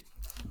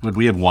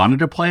we have wanted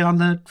to play on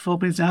the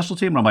Philippines national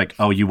team? And I'm like,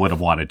 oh, you would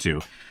have wanted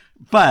to.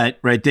 But,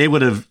 they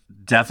would have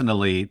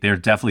they're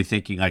definitely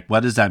thinking, like,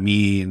 what does that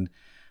mean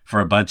for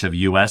a bunch of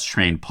U.S.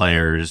 trained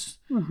players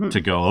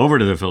to go over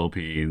to the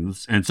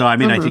Philippines? And so, I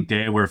mean, I think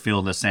they were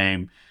feeling the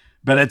same.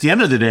 But at the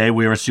end of the day,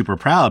 we were super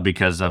proud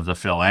because of the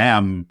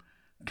Phil-Am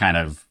kind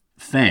of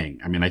thing.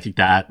 I mean, I think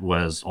that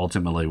was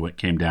ultimately what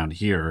came down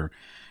here.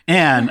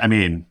 And I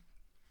mean,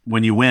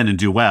 when you win and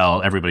do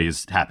well,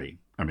 everybody's happy.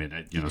 I mean,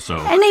 so.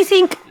 And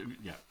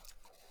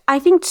I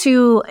think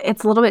too,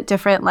 it's a little bit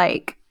different,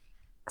 like,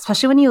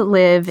 especially when you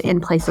live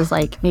in places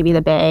like maybe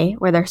the Bay,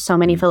 where there's so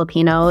many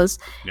Filipinos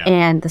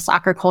and the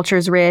soccer culture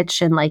is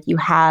rich, and like you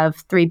have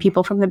 3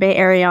 people from the Bay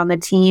Area on the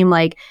team.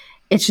 Like,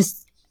 it's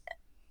just,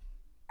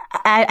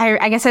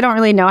 I guess I don't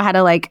really know how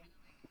to like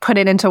put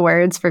it into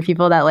words for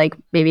people that like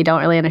maybe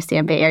don't really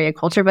understand Bay Area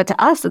culture. But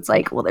to us, it's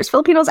like, well, there's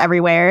Filipinos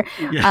everywhere.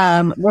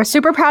 Yeah. We're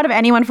super proud of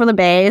anyone from the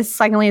Bay.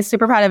 Secondly,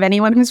 super proud of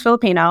anyone who's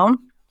Filipino.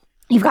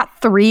 You've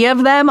got 3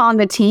 of them on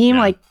the team.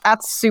 Yeah. Like,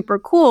 that's super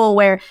cool,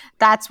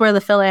 that's where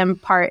the Phil-Am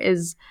part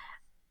is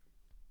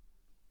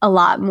a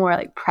lot more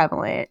like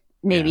prevalent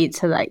maybe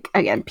to like,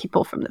 again,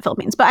 people from the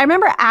Philippines. But I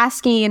remember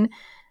asking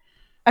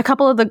a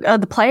couple of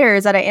the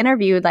players that I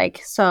interviewed, like,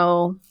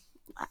 so,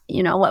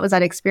 what was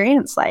that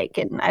experience like?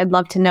 And I'd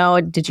love to know,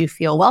 did you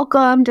feel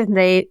welcomed? And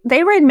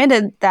they were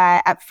admitted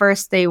that at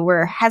first they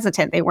were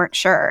hesitant. They weren't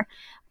sure.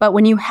 But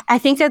I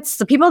think that's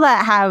the people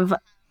that have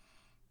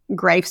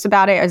gripes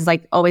about it is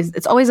like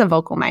it's always a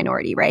vocal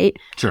minority, right?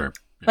 Sure.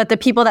 But the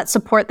people that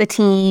support the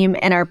team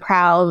and are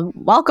proud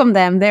welcome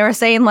them. They were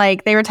saying,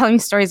 like, they were telling me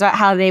stories about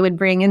how they would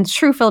bring in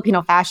true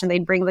Filipino fashion.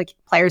 They'd bring the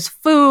players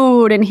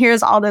food, and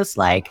here's all this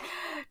like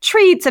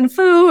treats and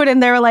food,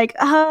 and they were like,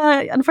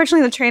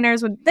 unfortunately the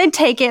trainers they'd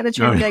take it. The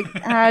trainers would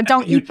be like,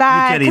 don't eat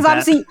that, because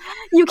obviously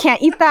you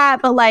can't eat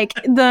that, but like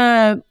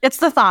it's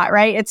the thought,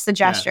 right? It's the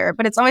gesture,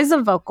 but it's always a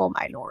vocal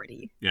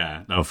minority.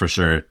 Yeah, no, for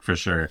sure.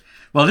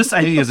 Well, this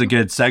I think is a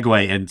good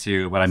segue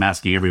into what I'm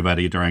asking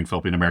everybody during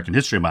Filipino American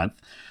History Month.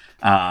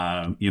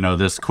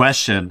 This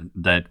question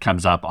that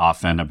comes up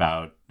often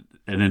about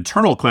an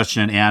internal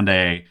question and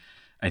I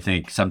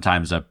think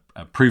sometimes a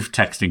proof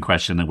texting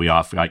question that we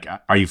often, like,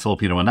 are you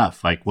Filipino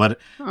enough? Like, what?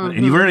 Mm-hmm.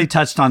 And you've already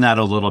touched on that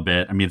a little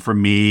bit. I mean, for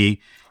me,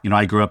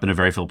 I grew up in a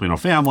very Filipino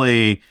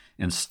family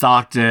in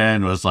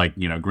Stockton. It was like,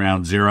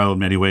 ground zero in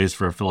many ways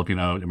for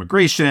Filipino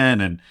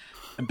immigration.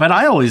 But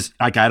I always,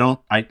 like,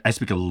 I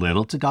speak a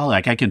little Tagalog.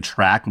 Like, I can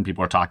track when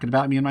people are talking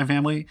about me and my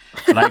family,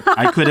 but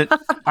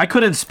I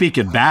couldn't speak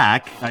it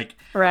back. Like,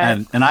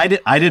 right. And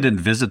I didn't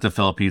visit the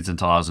Philippines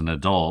until I was an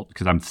adult,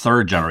 because I'm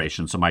 3rd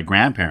generation. So my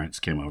grandparents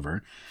came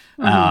over.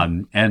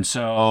 Mm-hmm. And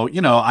so,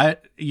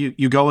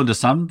 you go into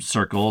some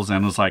circles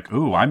and it's like,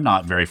 ooh, I'm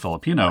not very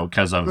Filipino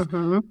because of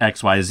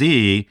X, Y,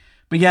 Z.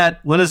 But yet,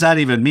 what does that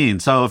even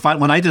mean? So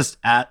when I just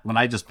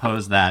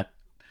pose that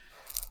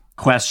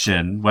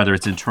question, whether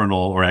it's internal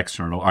or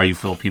external, are you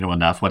Filipino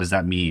enough? What does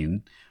that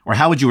mean? Or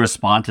how would you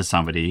respond to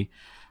somebody?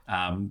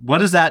 What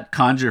does that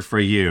conjure for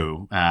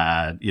you,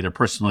 either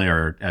personally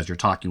or as you're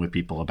talking with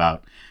people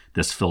about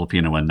this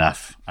Filipino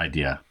enough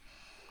idea?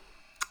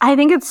 I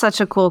think it's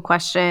such a cool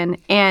question.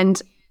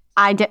 And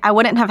I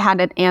wouldn't have had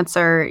an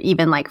answer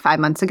even like 5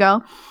 months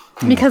ago,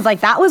 because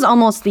like that was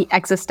almost the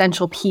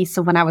existential piece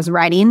of when I was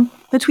writing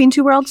Between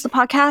Two Worlds, the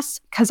podcast,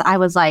 because I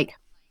was like,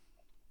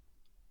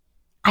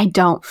 I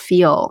don't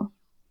feel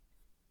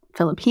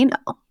Filipino.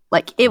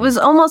 Like it was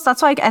almost,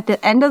 that's why like, at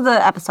the end of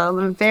the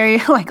episode, very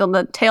like on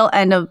the tail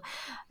end of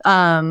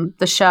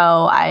the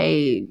show,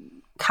 I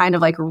kind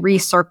of like I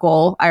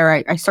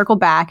circle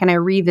back and I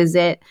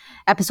revisit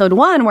episode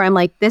 1 where I'm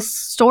like, this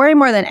story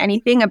more than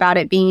anything about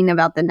it being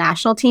about the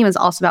national team is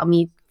also about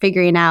me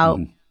figuring out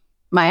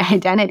my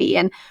identity.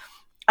 And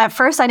at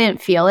first I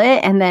didn't feel it.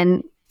 And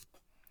then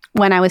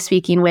when I was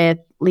speaking with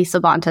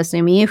Lisa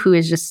Bontasumi, who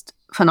is just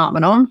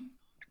phenomenal,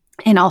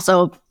 and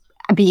also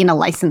being a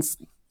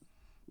licensed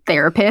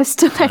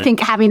therapist, right. I think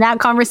having that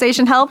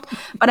conversation helped.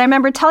 But I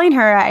remember telling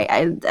her,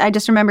 I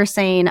just remember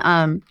saying,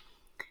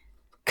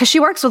 because she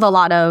works with a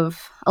lot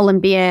of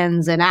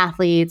Olympians and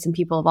athletes and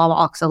people of all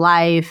walks of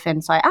life.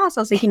 And so I asked,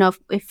 I was like,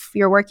 if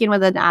you're working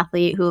with an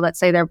athlete who, let's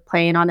say they're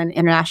playing on an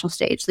international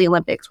stage, the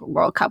Olympics,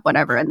 World Cup,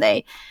 whatever, and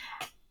they,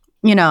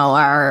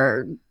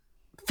 are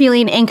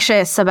feeling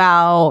anxious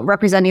about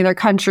representing their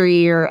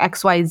country or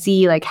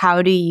XYZ, like,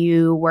 how do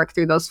you work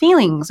through those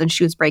feelings? And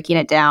she was breaking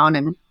it down.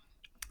 And,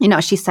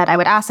 she said, I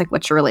would ask, like,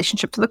 what's your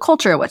relationship to the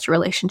culture? What's your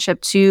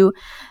relationship to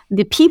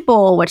the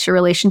people? What's your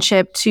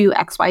relationship to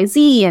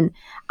XYZ? And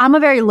I'm a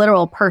very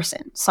literal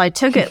person. So I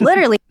took it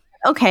literally.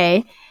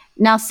 Okay,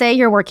 now say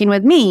you're working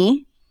with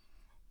me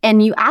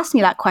and you asked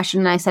me that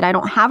question and I said, I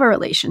don't have a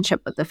relationship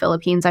with the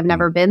Philippines. I've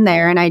never been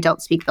there and I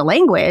don't speak the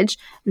language.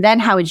 Then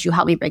how would you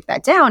help me break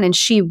that down? And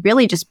she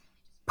really just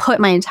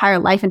put my entire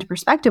life into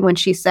perspective when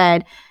she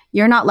said,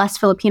 you're not less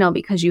Filipino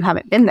because you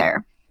haven't been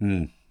there.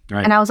 Right.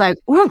 And I was like,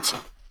 what?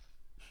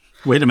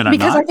 Wait a minute,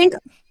 because I'm not? I think,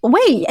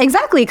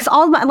 exactly. Because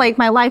all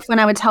my life when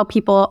I would tell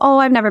people, oh,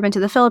 I've never been to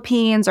the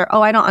Philippines, or,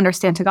 oh, I don't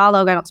understand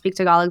Tagalog, I don't speak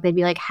Tagalog, they'd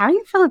be like, how are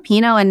you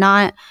Filipino and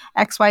not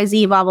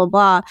XYZ, blah, blah,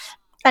 blah.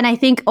 And I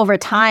think over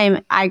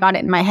time, I got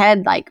it in my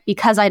head, like,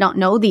 because I don't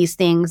know these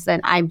things,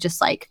 then I'm just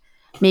like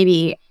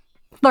maybe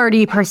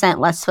 30%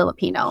 less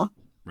Filipino.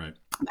 Right.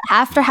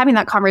 After having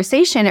that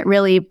conversation, it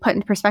really put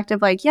into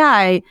perspective, like,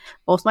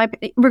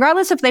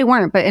 regardless if they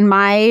weren't, but in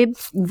my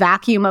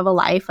vacuum of a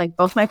life, like,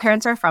 both my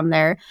parents are from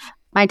there.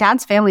 My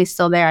dad's family is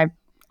still there.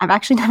 I've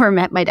actually never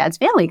met my dad's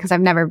family because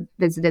I've never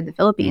visited the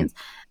Philippines.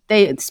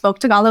 They spoke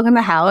Tagalog in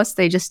the house.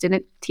 They just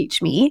didn't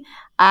teach me.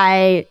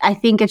 I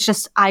think it's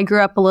just, I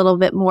grew up a little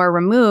bit more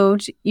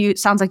removed. It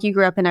sounds like you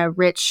grew up in a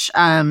rich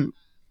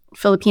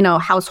Filipino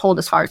household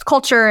as far as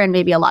culture and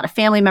maybe a lot of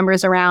family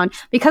members around,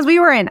 because we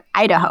were in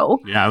Idaho.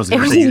 Yeah, I was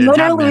going to say you didn't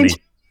have many.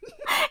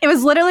 It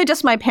was literally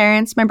just my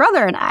parents, my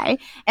brother and I,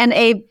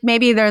 and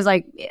maybe there's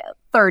like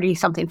 30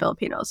 something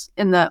Filipinos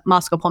in the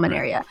Moscow Pullman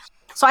area.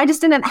 So I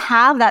just didn't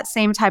have that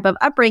same type of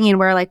upbringing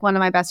where, like, one of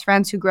my best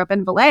friends who grew up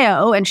in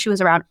Vallejo and she was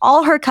around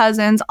all her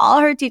cousins,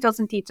 all her titos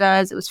and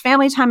titas. It was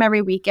family time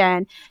every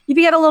weekend. You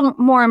could get a little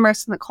more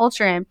immersed in the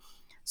culture. And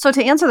so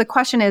to answer the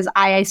question is,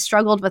 I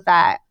struggled with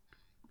that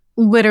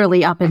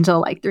literally up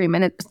until like 3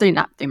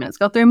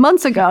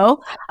 months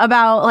ago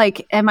about,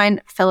 like, am I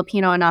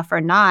Filipino enough or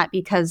not?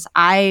 Because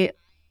I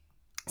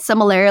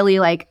similarly,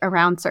 like,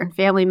 around certain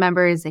family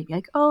members, they'd be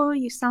like, oh,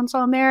 you sound so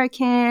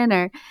American,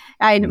 or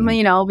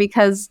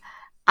because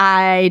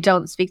I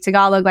don't speak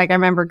Tagalog. Like, I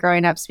remember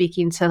growing up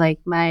speaking to, like,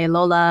 my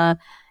Lola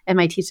and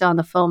my tita on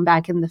the phone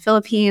back in the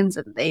Philippines,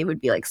 and they would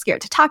be, like,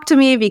 scared to talk to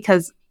me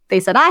because they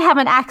said I have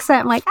an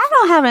accent. I'm like, I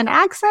don't have an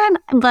accent,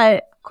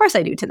 but of course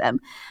I do to them.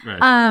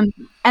 Right.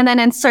 And then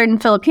in certain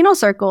Filipino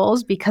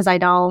circles, because I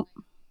don't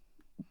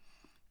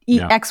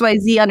eat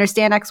XYZ,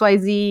 understand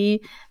XYZ,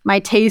 my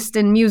taste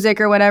in music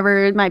or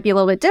whatever, it might be a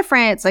little bit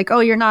different. It's like,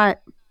 oh, you're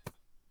not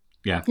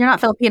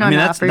Filipino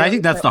enough. I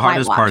think that's the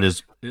hardest part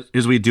is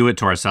we do it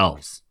to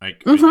ourselves.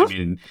 Like, I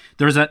mean,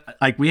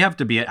 we have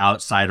to be an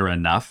outsider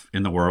enough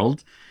in the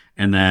world.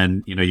 And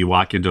then, you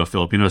walk into a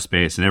Filipino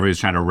space and everybody's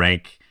trying to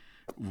rank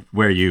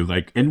where you,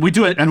 like, and we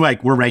do it, and,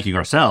 like, we're ranking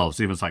ourselves.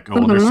 Even it's like, oh,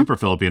 well, they're super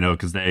Filipino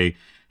because they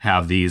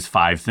have these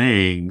 5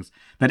 things.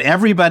 But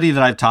everybody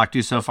that I've talked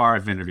to so far,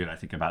 I've interviewed, I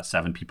think, about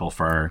 7 people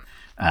for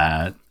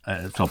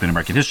Filipino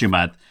American History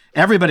Month.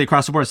 Everybody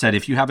across the board said,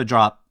 if you have a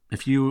drop,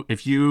 if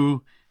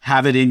you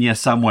have it in you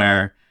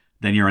somewhere,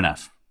 then you're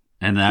enough.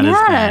 And that is,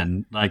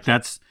 and like,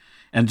 that's,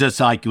 and just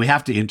like, we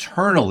have to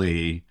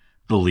internally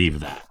believe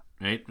that,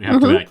 right? We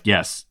have to be like,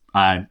 yes,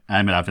 I'm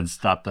enough, and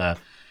stop the,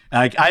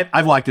 like,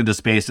 I've walked into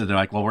space and they're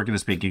like, well, we're going to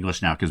speak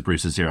English now because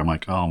Bruce is here. I'm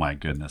like, oh my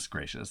goodness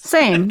gracious.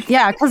 Same.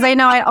 Yeah. Because they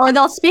know or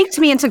they'll speak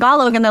to me in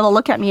Tagalog and they'll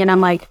look at me and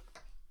I'm like,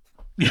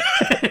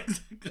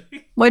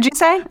 exactly. What'd you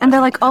say? And they're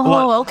like, oh,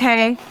 well,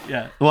 okay.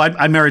 Yeah. Well,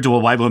 I'm married to a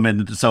white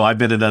woman, so I've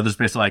been in other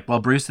spaces like, well,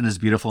 Bruce and his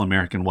beautiful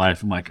American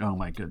wife. I'm like, oh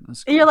my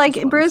goodness. You're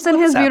like, Bruce and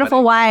his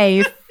beautiful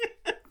wife.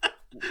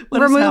 You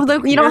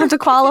don't have to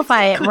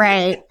qualify it,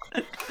 right?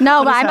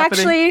 No, but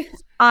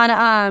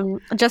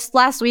On just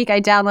last week, I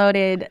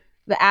downloaded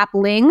the app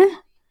Ling.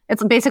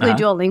 It's basically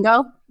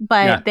Duolingo,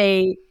 but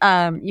they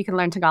you can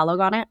learn Tagalog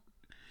on it.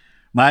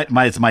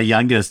 My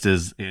youngest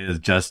is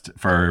just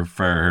for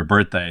her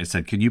birthday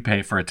said, "Can you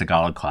pay for a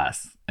Tagalog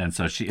class?" And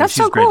so she's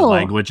so great cool. at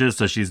languages,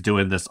 so she's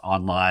doing this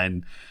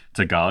online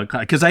Tagalog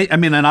class. Because I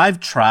mean, and I've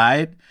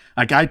tried.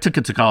 Like I took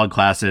a Tagalog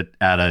class at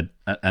an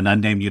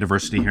unnamed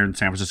university here in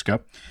San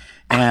Francisco,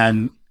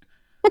 and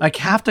like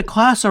half the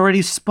class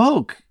already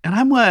spoke, and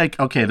I'm like,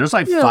 okay, there's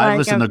like five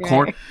of us in the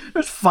corner.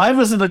 There's 5 of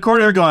us in the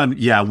corner going,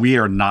 yeah, we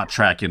are not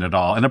tracking at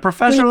all. And the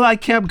professor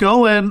like kept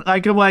going.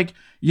 Like I'm like,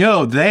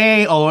 yo,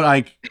 they are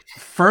like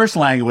first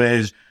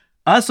language.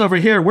 Us over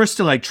here, we're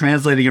still like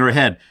translating in our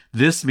head.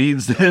 This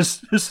means this.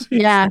 This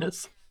means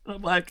this.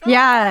 I'm like,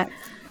 yeah.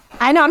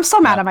 I know. I'm so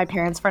mad at my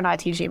parents for not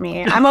teaching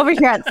me. I'm over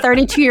here at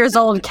 32 years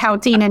old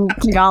counting in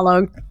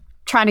Tagalog,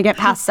 trying to get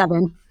past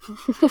 7. I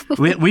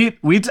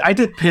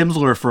did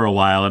Pimsleur for a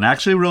while, and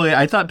actually, really,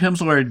 I thought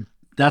Pimsleur,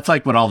 that's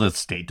like what all the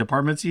state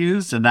departments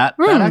use, and that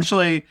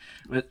actually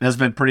has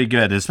been pretty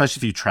good, especially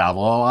if you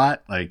travel a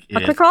lot. Like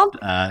what's it called?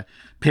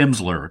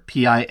 Pimsleur,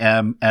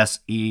 Pimsleur.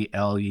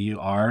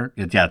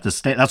 Yeah, the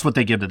state. That's what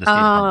they give to the state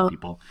department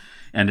people,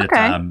 and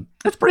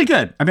it's pretty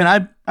good. I mean,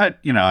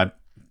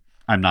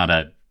 I'm not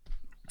a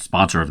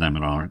sponsor of them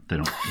at all. They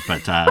don't,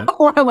 but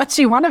or what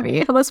you want to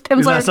be. Those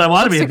Pimsleur. Yes, I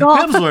want to be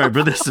Pimsleur,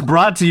 but this is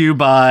brought to you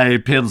by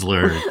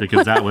Pimsleur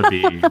because that would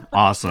be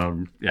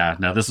awesome. Yeah,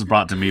 no, this is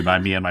brought to me by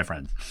me and my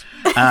friends.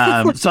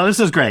 So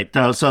this is great.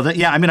 So that,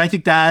 yeah, I mean, I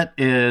think that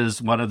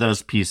is one of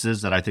those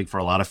pieces that I think for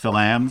a lot of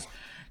Phil-Ams,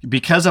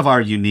 because of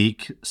our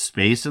unique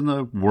space in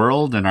the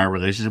world and our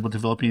relationship with the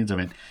Philippines. I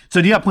mean,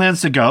 so do you have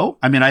plans to go?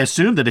 I mean, I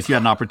assume that if you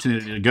had an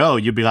opportunity to go,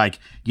 you'd be like,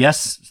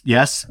 yes,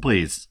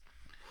 please.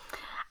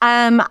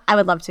 I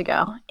would love to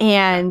go,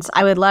 and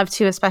I would love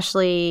to,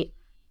 especially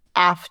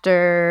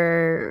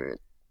after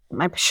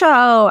my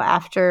show,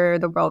 after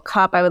the World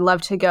Cup. I would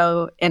love to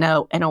go in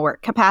a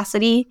work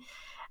capacity.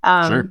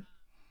 Sure.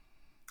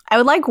 I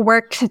would like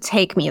work to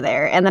take me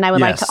there, and then I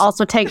would like to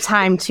also take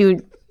time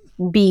to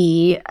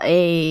be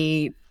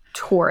a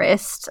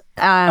tourist.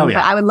 But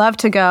I would love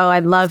to go.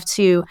 I'd love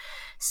to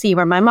see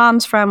where my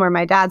mom's from, where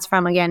my dad's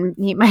from. Again,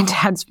 meet my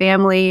dad's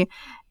family.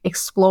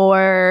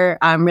 Explore,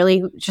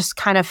 really just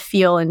kind of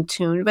feel in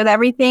tune with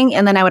everything.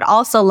 And then I would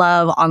also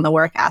love on the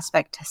work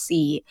aspect to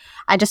see,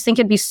 I just think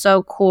it'd be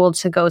so cool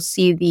to go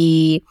see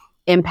the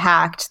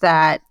impact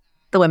that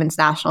the women's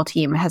national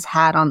team has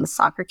had on the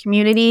soccer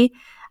community.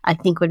 I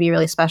think would be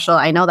really special.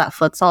 I know that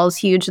futsal is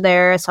huge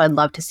there, so I'd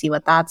love to see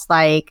what that's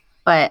like.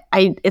 But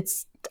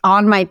it's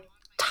on my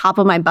top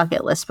of my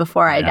bucket list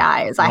before I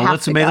die. Is I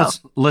have to go.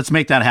 Let's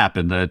make that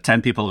happen. The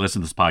 10 people that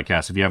listen to this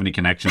podcast, if you have any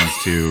connections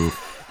to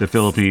the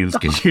Philippines,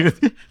 can you?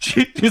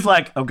 She's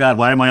like, oh God,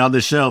 why am I on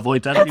this show if only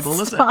 10 people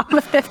listen?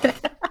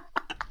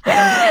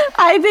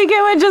 I think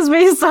it would just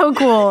be so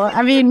cool.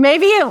 I mean,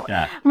 maybe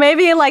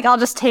like I'll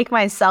just take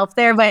myself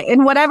there, but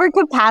in whatever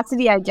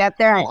capacity I get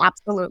there, I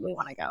absolutely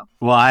want to go.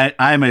 Well,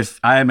 I'm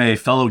a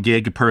fellow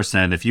gig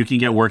person. If you can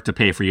get work to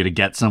pay for you to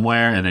get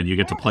somewhere, and then you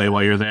get to play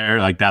while you're there,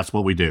 like that's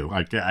what we do.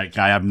 Like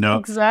I have no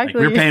exactly.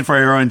 Like, you're paying for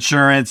your own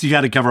insurance. You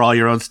got to cover all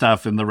your own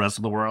stuff in the rest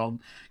of the world.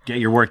 Get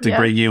your work to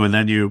bring you, and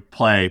then you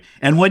play.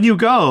 And when you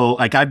go,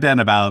 like I've been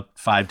about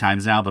 5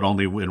 times now, but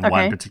only in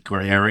one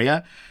particular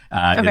area.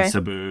 In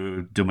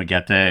Cebu,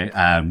 Dumaguete.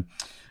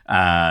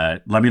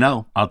 Let me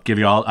know. I'll give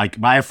you all, like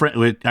my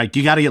friend, like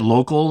you got to get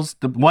locals.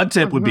 The one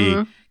tip would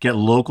be get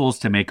locals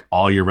to make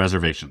all your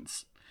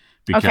reservations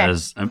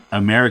because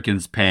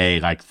Americans pay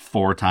like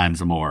 4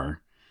 times more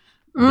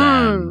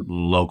than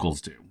locals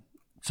do.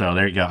 So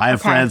there you go. I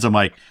have friends. I'm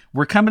like,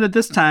 we're coming at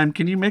this time.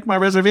 Can you make my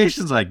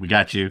reservations? Like, we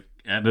got you.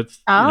 And it's,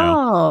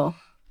 yeah,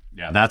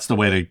 that's the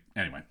way to,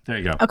 anyway, there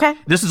you go. Okay.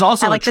 This is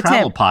also like a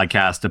travel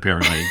podcast,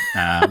 apparently.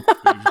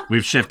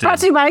 We've shifted. Brought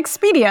to you by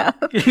Expedia.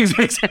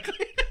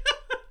 Exactly.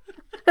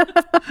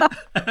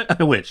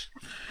 I wish.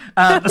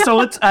 So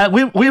let's,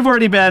 we've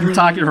already been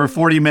talking for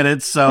 40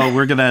 minutes, so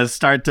we're going to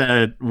start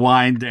to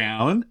wind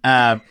down.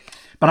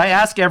 But I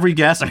ask every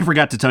guest, I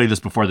forgot to tell you this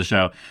before the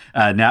show.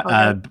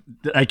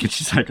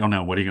 She's like, oh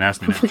no, what are you going to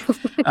ask me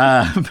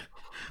now?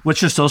 What's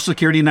your social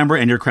security number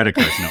and your credit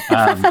card?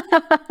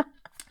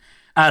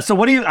 No. So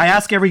I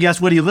ask every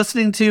guest, what are you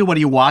listening to? What are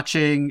you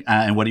watching?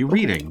 And what are you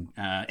reading?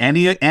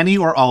 Any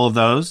or all of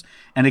those.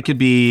 And it could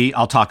be,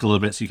 I'll talk a little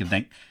bit so you can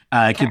think.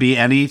 It could be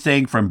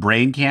anything from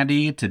brain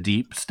candy to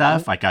deep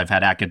stuff. Like I've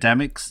had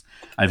academics.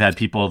 I've had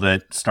people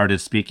that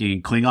started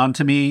speaking Klingon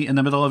to me in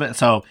the middle of it.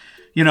 So,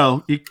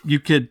 you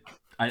could,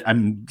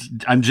 I'm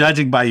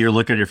judging by your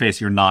look on your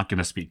face, you're not going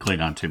to speak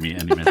Klingon to me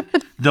any minute.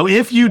 Though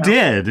if you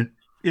did,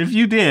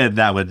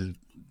 that would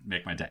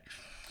make my day.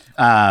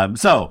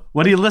 So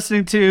what are you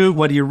listening to?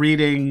 What are you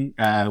reading?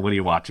 What are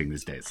you watching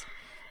these days?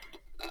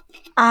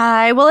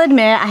 I will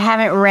admit I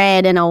haven't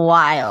read in a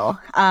while.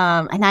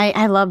 And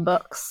I love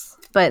books.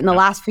 But in the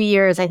last few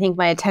years, I think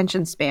my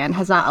attention span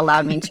has not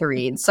allowed me to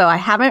read. So I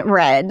haven't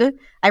read.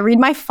 I read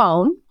my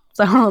phone.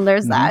 So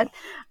there's that.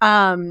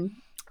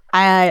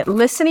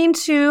 Listening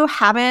to,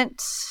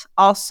 haven't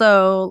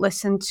also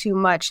listened to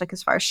much like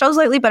as far as shows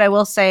lately, but I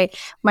will say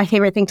my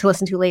favorite thing to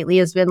listen to lately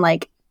has been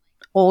like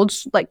old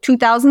like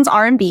 2000s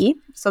R&B.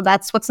 So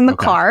that's what's in the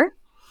car.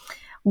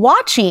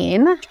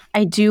 Watching,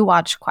 I do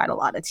watch quite a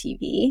lot of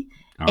TV.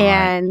 All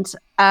and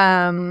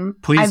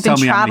please tell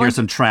me I'm going to hear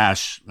some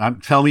trash.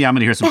 Tell me I'm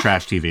going to hear some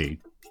trash TV.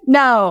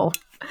 No.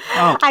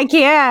 Oh. I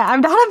can't. I'm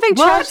not a big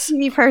trash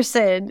TV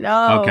person.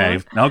 No.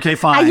 Okay,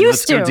 fine. I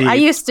used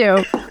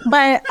to.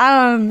 But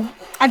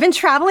I've been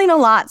traveling a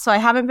lot, so I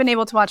haven't been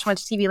able to watch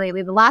much TV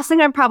lately. The last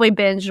thing I probably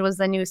binged was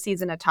the new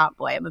season of Top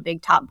Boy. I'm a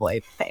big Top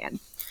Boy fan.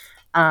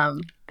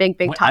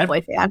 Big Top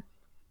Boy fan.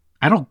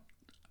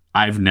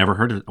 I've never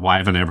heard it. Why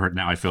haven't I ever heard it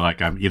now? I feel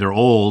like I'm either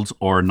old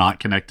or not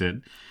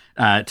connected.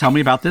 Tell me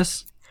about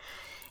this.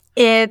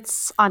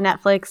 It's on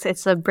Netflix.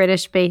 It's a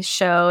British-based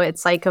show.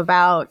 It's like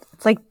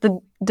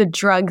the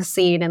drug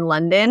scene in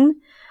London.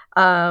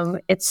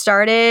 It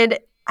started.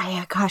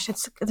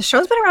 The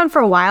show's been around for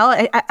a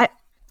while. I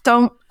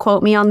don't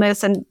quote me on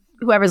this, and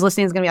whoever's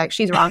listening is gonna be like,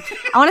 she's wrong.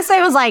 I want to say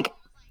it was like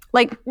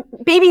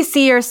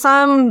BBC or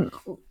some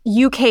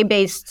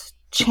UK-based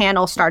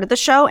channel started the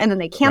show, and then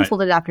they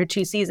canceled it after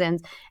 2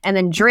 seasons, and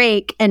then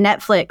Drake and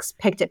Netflix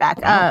picked it back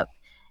up.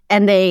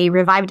 And they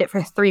revived it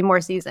for 3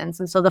 more seasons.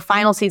 And so the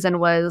final season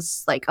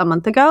was like a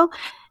month ago.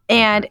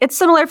 And it's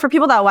similar for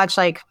people that watch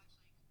like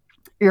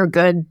your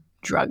good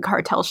drug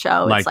cartel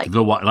show. Like, it's like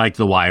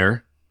The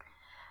Wire?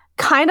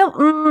 Kind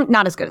of,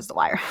 not as good as The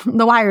Wire.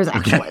 The Wire is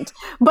excellent.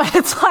 But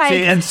it's like...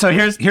 See, and so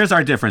here's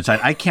our difference.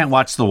 I can't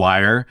watch The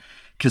Wire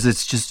because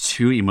it's just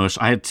too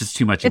emotional. I have just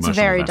too much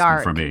emotional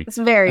investment for me. It's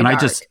very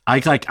dark.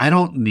 And I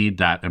don't need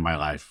that in my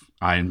life.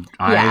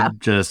 I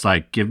just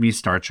like, give me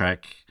Star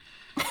Trek.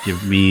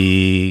 Give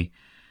me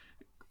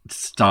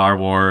Star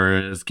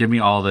Wars. Give me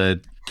all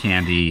the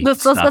candy.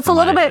 That's a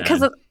little bit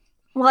because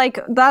like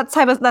that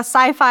type of the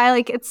sci-fi,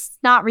 like it's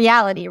not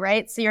reality,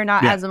 right? So you're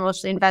not as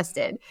emotionally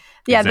invested.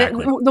 Yeah,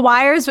 exactly. The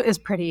Wire is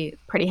pretty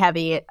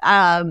heavy.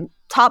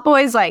 Top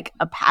Boy's like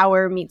a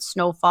Power meets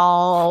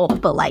Snowfall,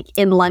 but like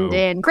in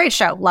London. Ooh. Great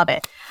show, love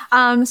it.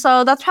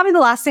 So that's probably the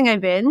last thing I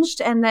binged,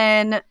 and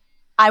then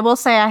I will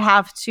say I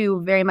have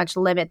to very much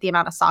limit the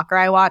amount of soccer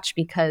I watch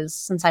because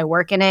since I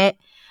work in it.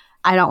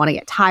 I don't want to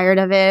get tired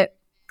of it.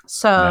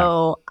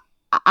 So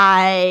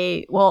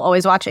I will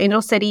always watch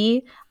Angel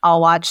City.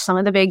 I'll watch some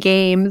of the big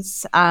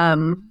games.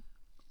 I'll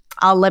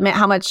limit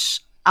how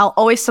much I'll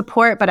always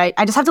support, but I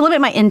just have to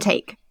limit my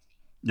intake,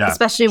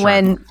 especially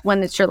when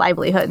it's your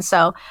livelihood.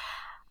 So,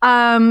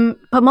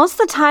 but most of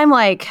the time,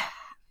 like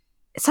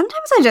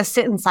sometimes I just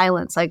sit in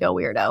silence like a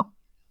weirdo.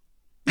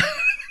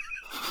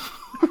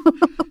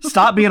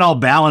 Stop being all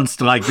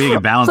balanced, like being a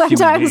balanced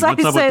human being. What's up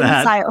with that?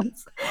 In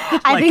silence.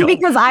 I think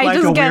because I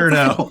just get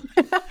weirdo.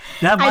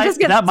 That might be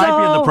in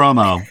the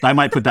promo. I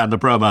might put that in the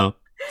promo.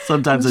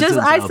 Sometimes it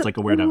sounds like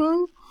a weirdo.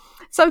 Mm-hmm.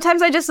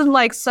 Sometimes I just am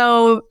like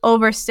so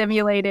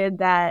overstimulated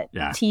that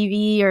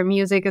TV or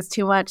music is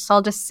too much. So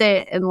I'll just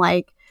sit and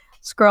like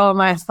scroll on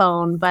my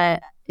phone.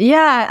 But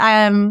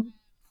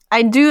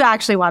I do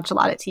actually watch a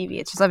lot of TV.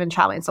 It's just I've been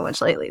traveling so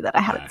much lately that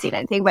I haven't seen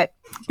anything. But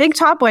big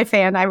Top Boy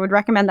fan. I would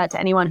recommend that to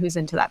anyone who's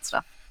into that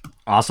stuff.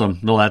 Awesome.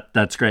 Well,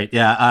 that's great.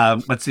 Yeah.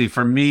 Let's see.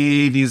 For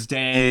me these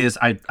days,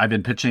 I've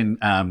been pitching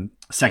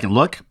Second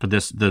Look, but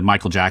the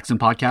Michael Jackson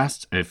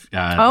podcast.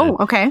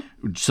 Okay.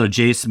 So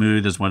Jay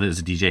Smooth is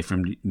a DJ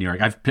from New York.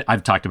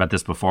 I've talked about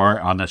this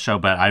before on the show,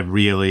 but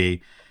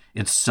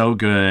it's so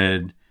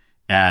good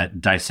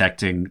at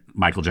dissecting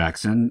Michael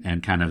Jackson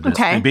and kind of this.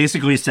 They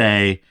basically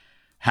say,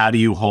 how do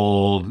you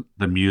hold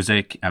the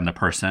music and the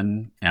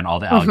person and all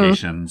the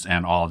allegations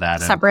and all of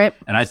that separate?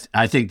 And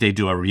I think they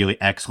do a really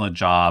excellent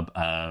job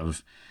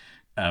of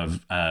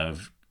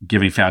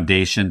giving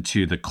foundation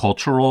to the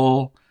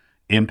cultural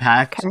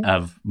impact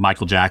of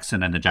Michael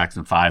Jackson and the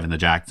Jackson 5 and the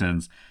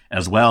Jacksons,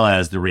 as well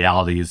as the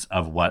realities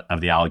of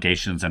the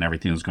allegations and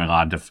everything that's going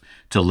on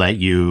to let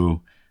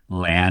you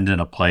land in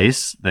a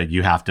place that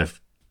you have to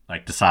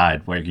like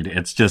decide where you.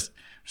 It's just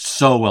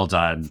so well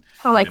done.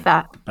 I like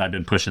that. I've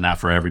been pushing that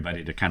for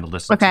everybody to kind of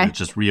listen to. It's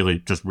just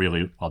really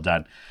well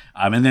done.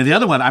 And then the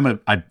other one,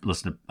 I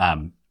listen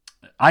to.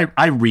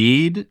 I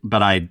read,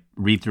 but I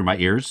read through my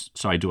ears,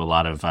 so I do a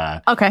lot of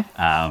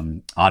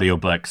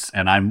audiobooks,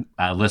 and I'm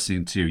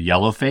listening to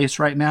Yellowface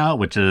right now,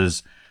 which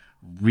is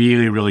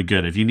really, really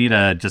good. If you need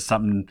just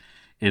something,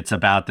 it's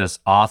about this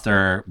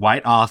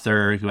white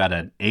author who had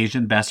an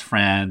Asian best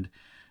friend,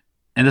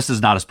 and this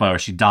is not a spoiler.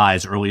 She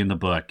dies early in the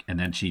book, and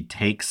then she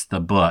takes the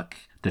book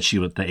that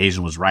the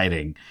Asian was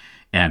writing,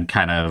 and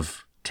kind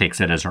of takes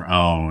it as her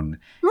own,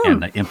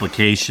 and the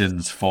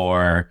implications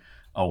for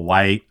a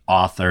white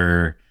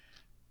author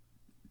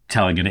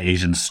telling an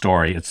Asian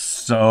story. It's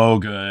so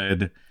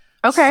good.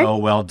 So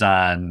well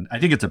done. I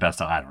think it's the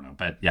best. I don't know,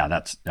 but yeah,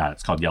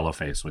 it's called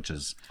Yellowface, which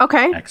is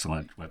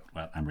excellent.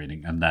 What I'm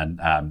reading, and then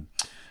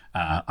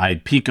I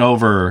peek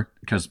over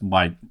because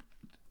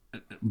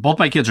both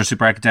my kids are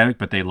super academic,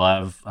 but they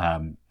love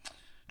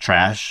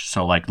trash.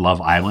 So like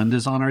Love Island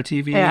is on our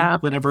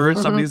TV whenever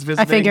somebody's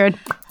visiting. I figured.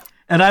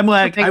 And I'm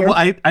like,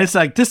 I was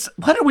like, this,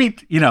 what are we,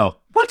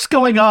 what's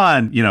going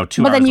on? 2 hours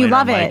later. But then you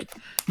love I'm it. like,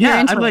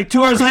 yeah, I'm like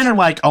 2 hours later, I'm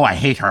like, oh, I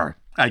hate her.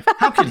 Like,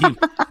 how could he?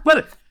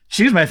 What?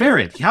 She's my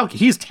favorite.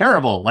 He's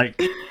terrible. Like,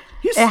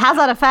 it has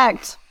that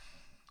effect.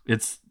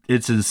 It's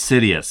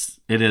insidious.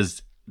 It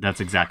is.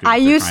 That's exactly what I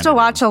used to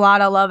watch a lot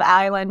of Love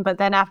Island, but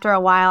then after a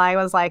while I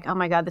was like, oh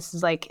my God, this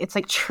is like, it's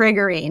like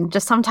triggering.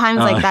 Just sometimes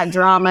like that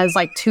drama is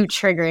like too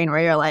triggering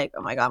where you're like,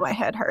 oh my God, my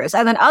head hurts.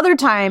 And then other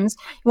times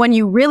when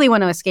you really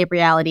want to escape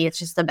reality, it's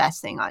just the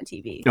best thing on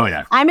TV. Oh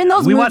yeah. I'm in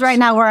those moods right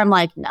now where I'm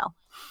like, no.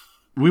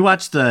 We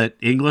watched the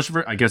English,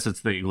 I guess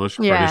it's the English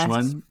British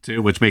one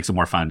too, which makes it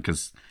more fun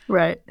because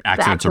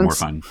accents are more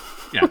fun.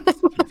 Yeah.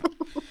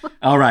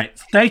 All right.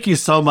 Thank you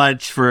so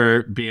much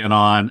for being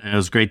on. It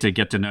was great to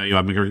get to know you.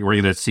 We're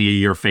going to see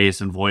your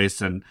face and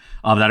voice and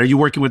all that. Are you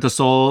working with the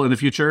Soul in the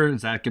future?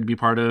 Is that going to be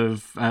part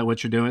of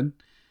what you're doing?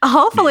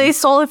 Hopefully,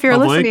 Soul, if you're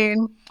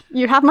listening,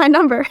 you have my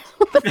number.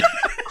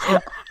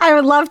 I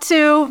would love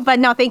to. But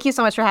no, thank you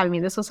so much for having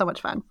me. This was so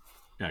much fun.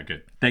 Yeah,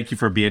 good. Thank you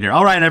for being here.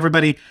 All right,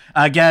 everybody.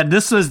 Again,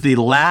 this was the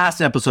last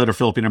episode of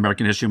Filipino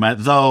American History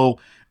Month, though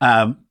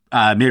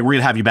maybe we're going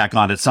to have you back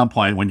on at some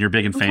point when you're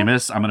big and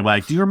famous. I'm going to be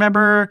like, do you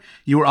remember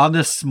you were on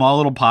this small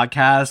little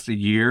podcast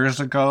years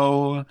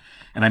ago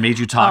and I made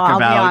you talk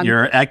about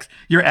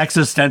your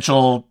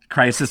existential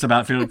crisis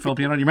about Filipino?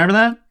 Do you remember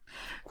that?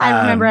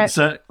 I remember it.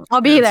 So I'll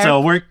be there.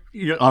 So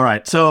all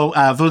right. So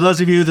for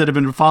those of you that have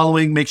been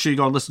following, make sure you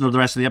go and listen to the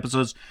rest of the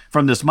episodes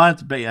from this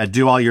month. But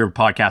do all your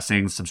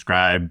podcasting,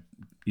 subscribe,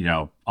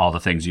 all the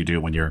things you do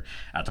when you're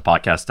at the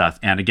podcast stuff.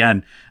 And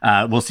again,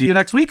 we'll see you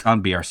next week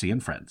on BRC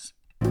and Friends.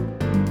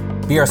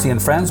 BRC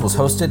and Friends was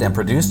hosted and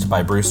produced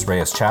by Bruce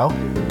Reyes Chow.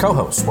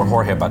 Co-hosts were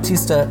Jorge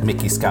Bautista,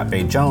 Mickey Scott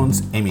Bay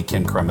Jones, Amy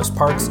Kim Caramis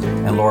Parks,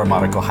 and Laura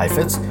Monaco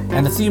Heifetz.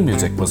 And the theme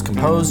music was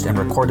composed and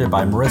recorded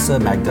by Marissa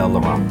Magdal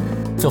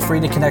Laurent. Feel free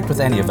to connect with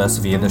any of us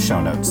via the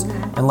show notes.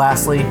 And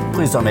lastly,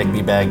 please don't make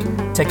me beg.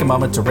 Take a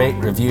moment to rate,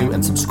 review,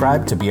 and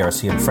subscribe to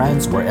BRC and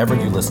Friends wherever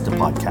you listen to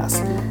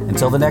podcasts.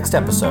 Until the next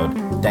episode,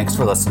 thanks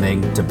for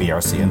listening to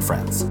BRC and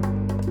Friends.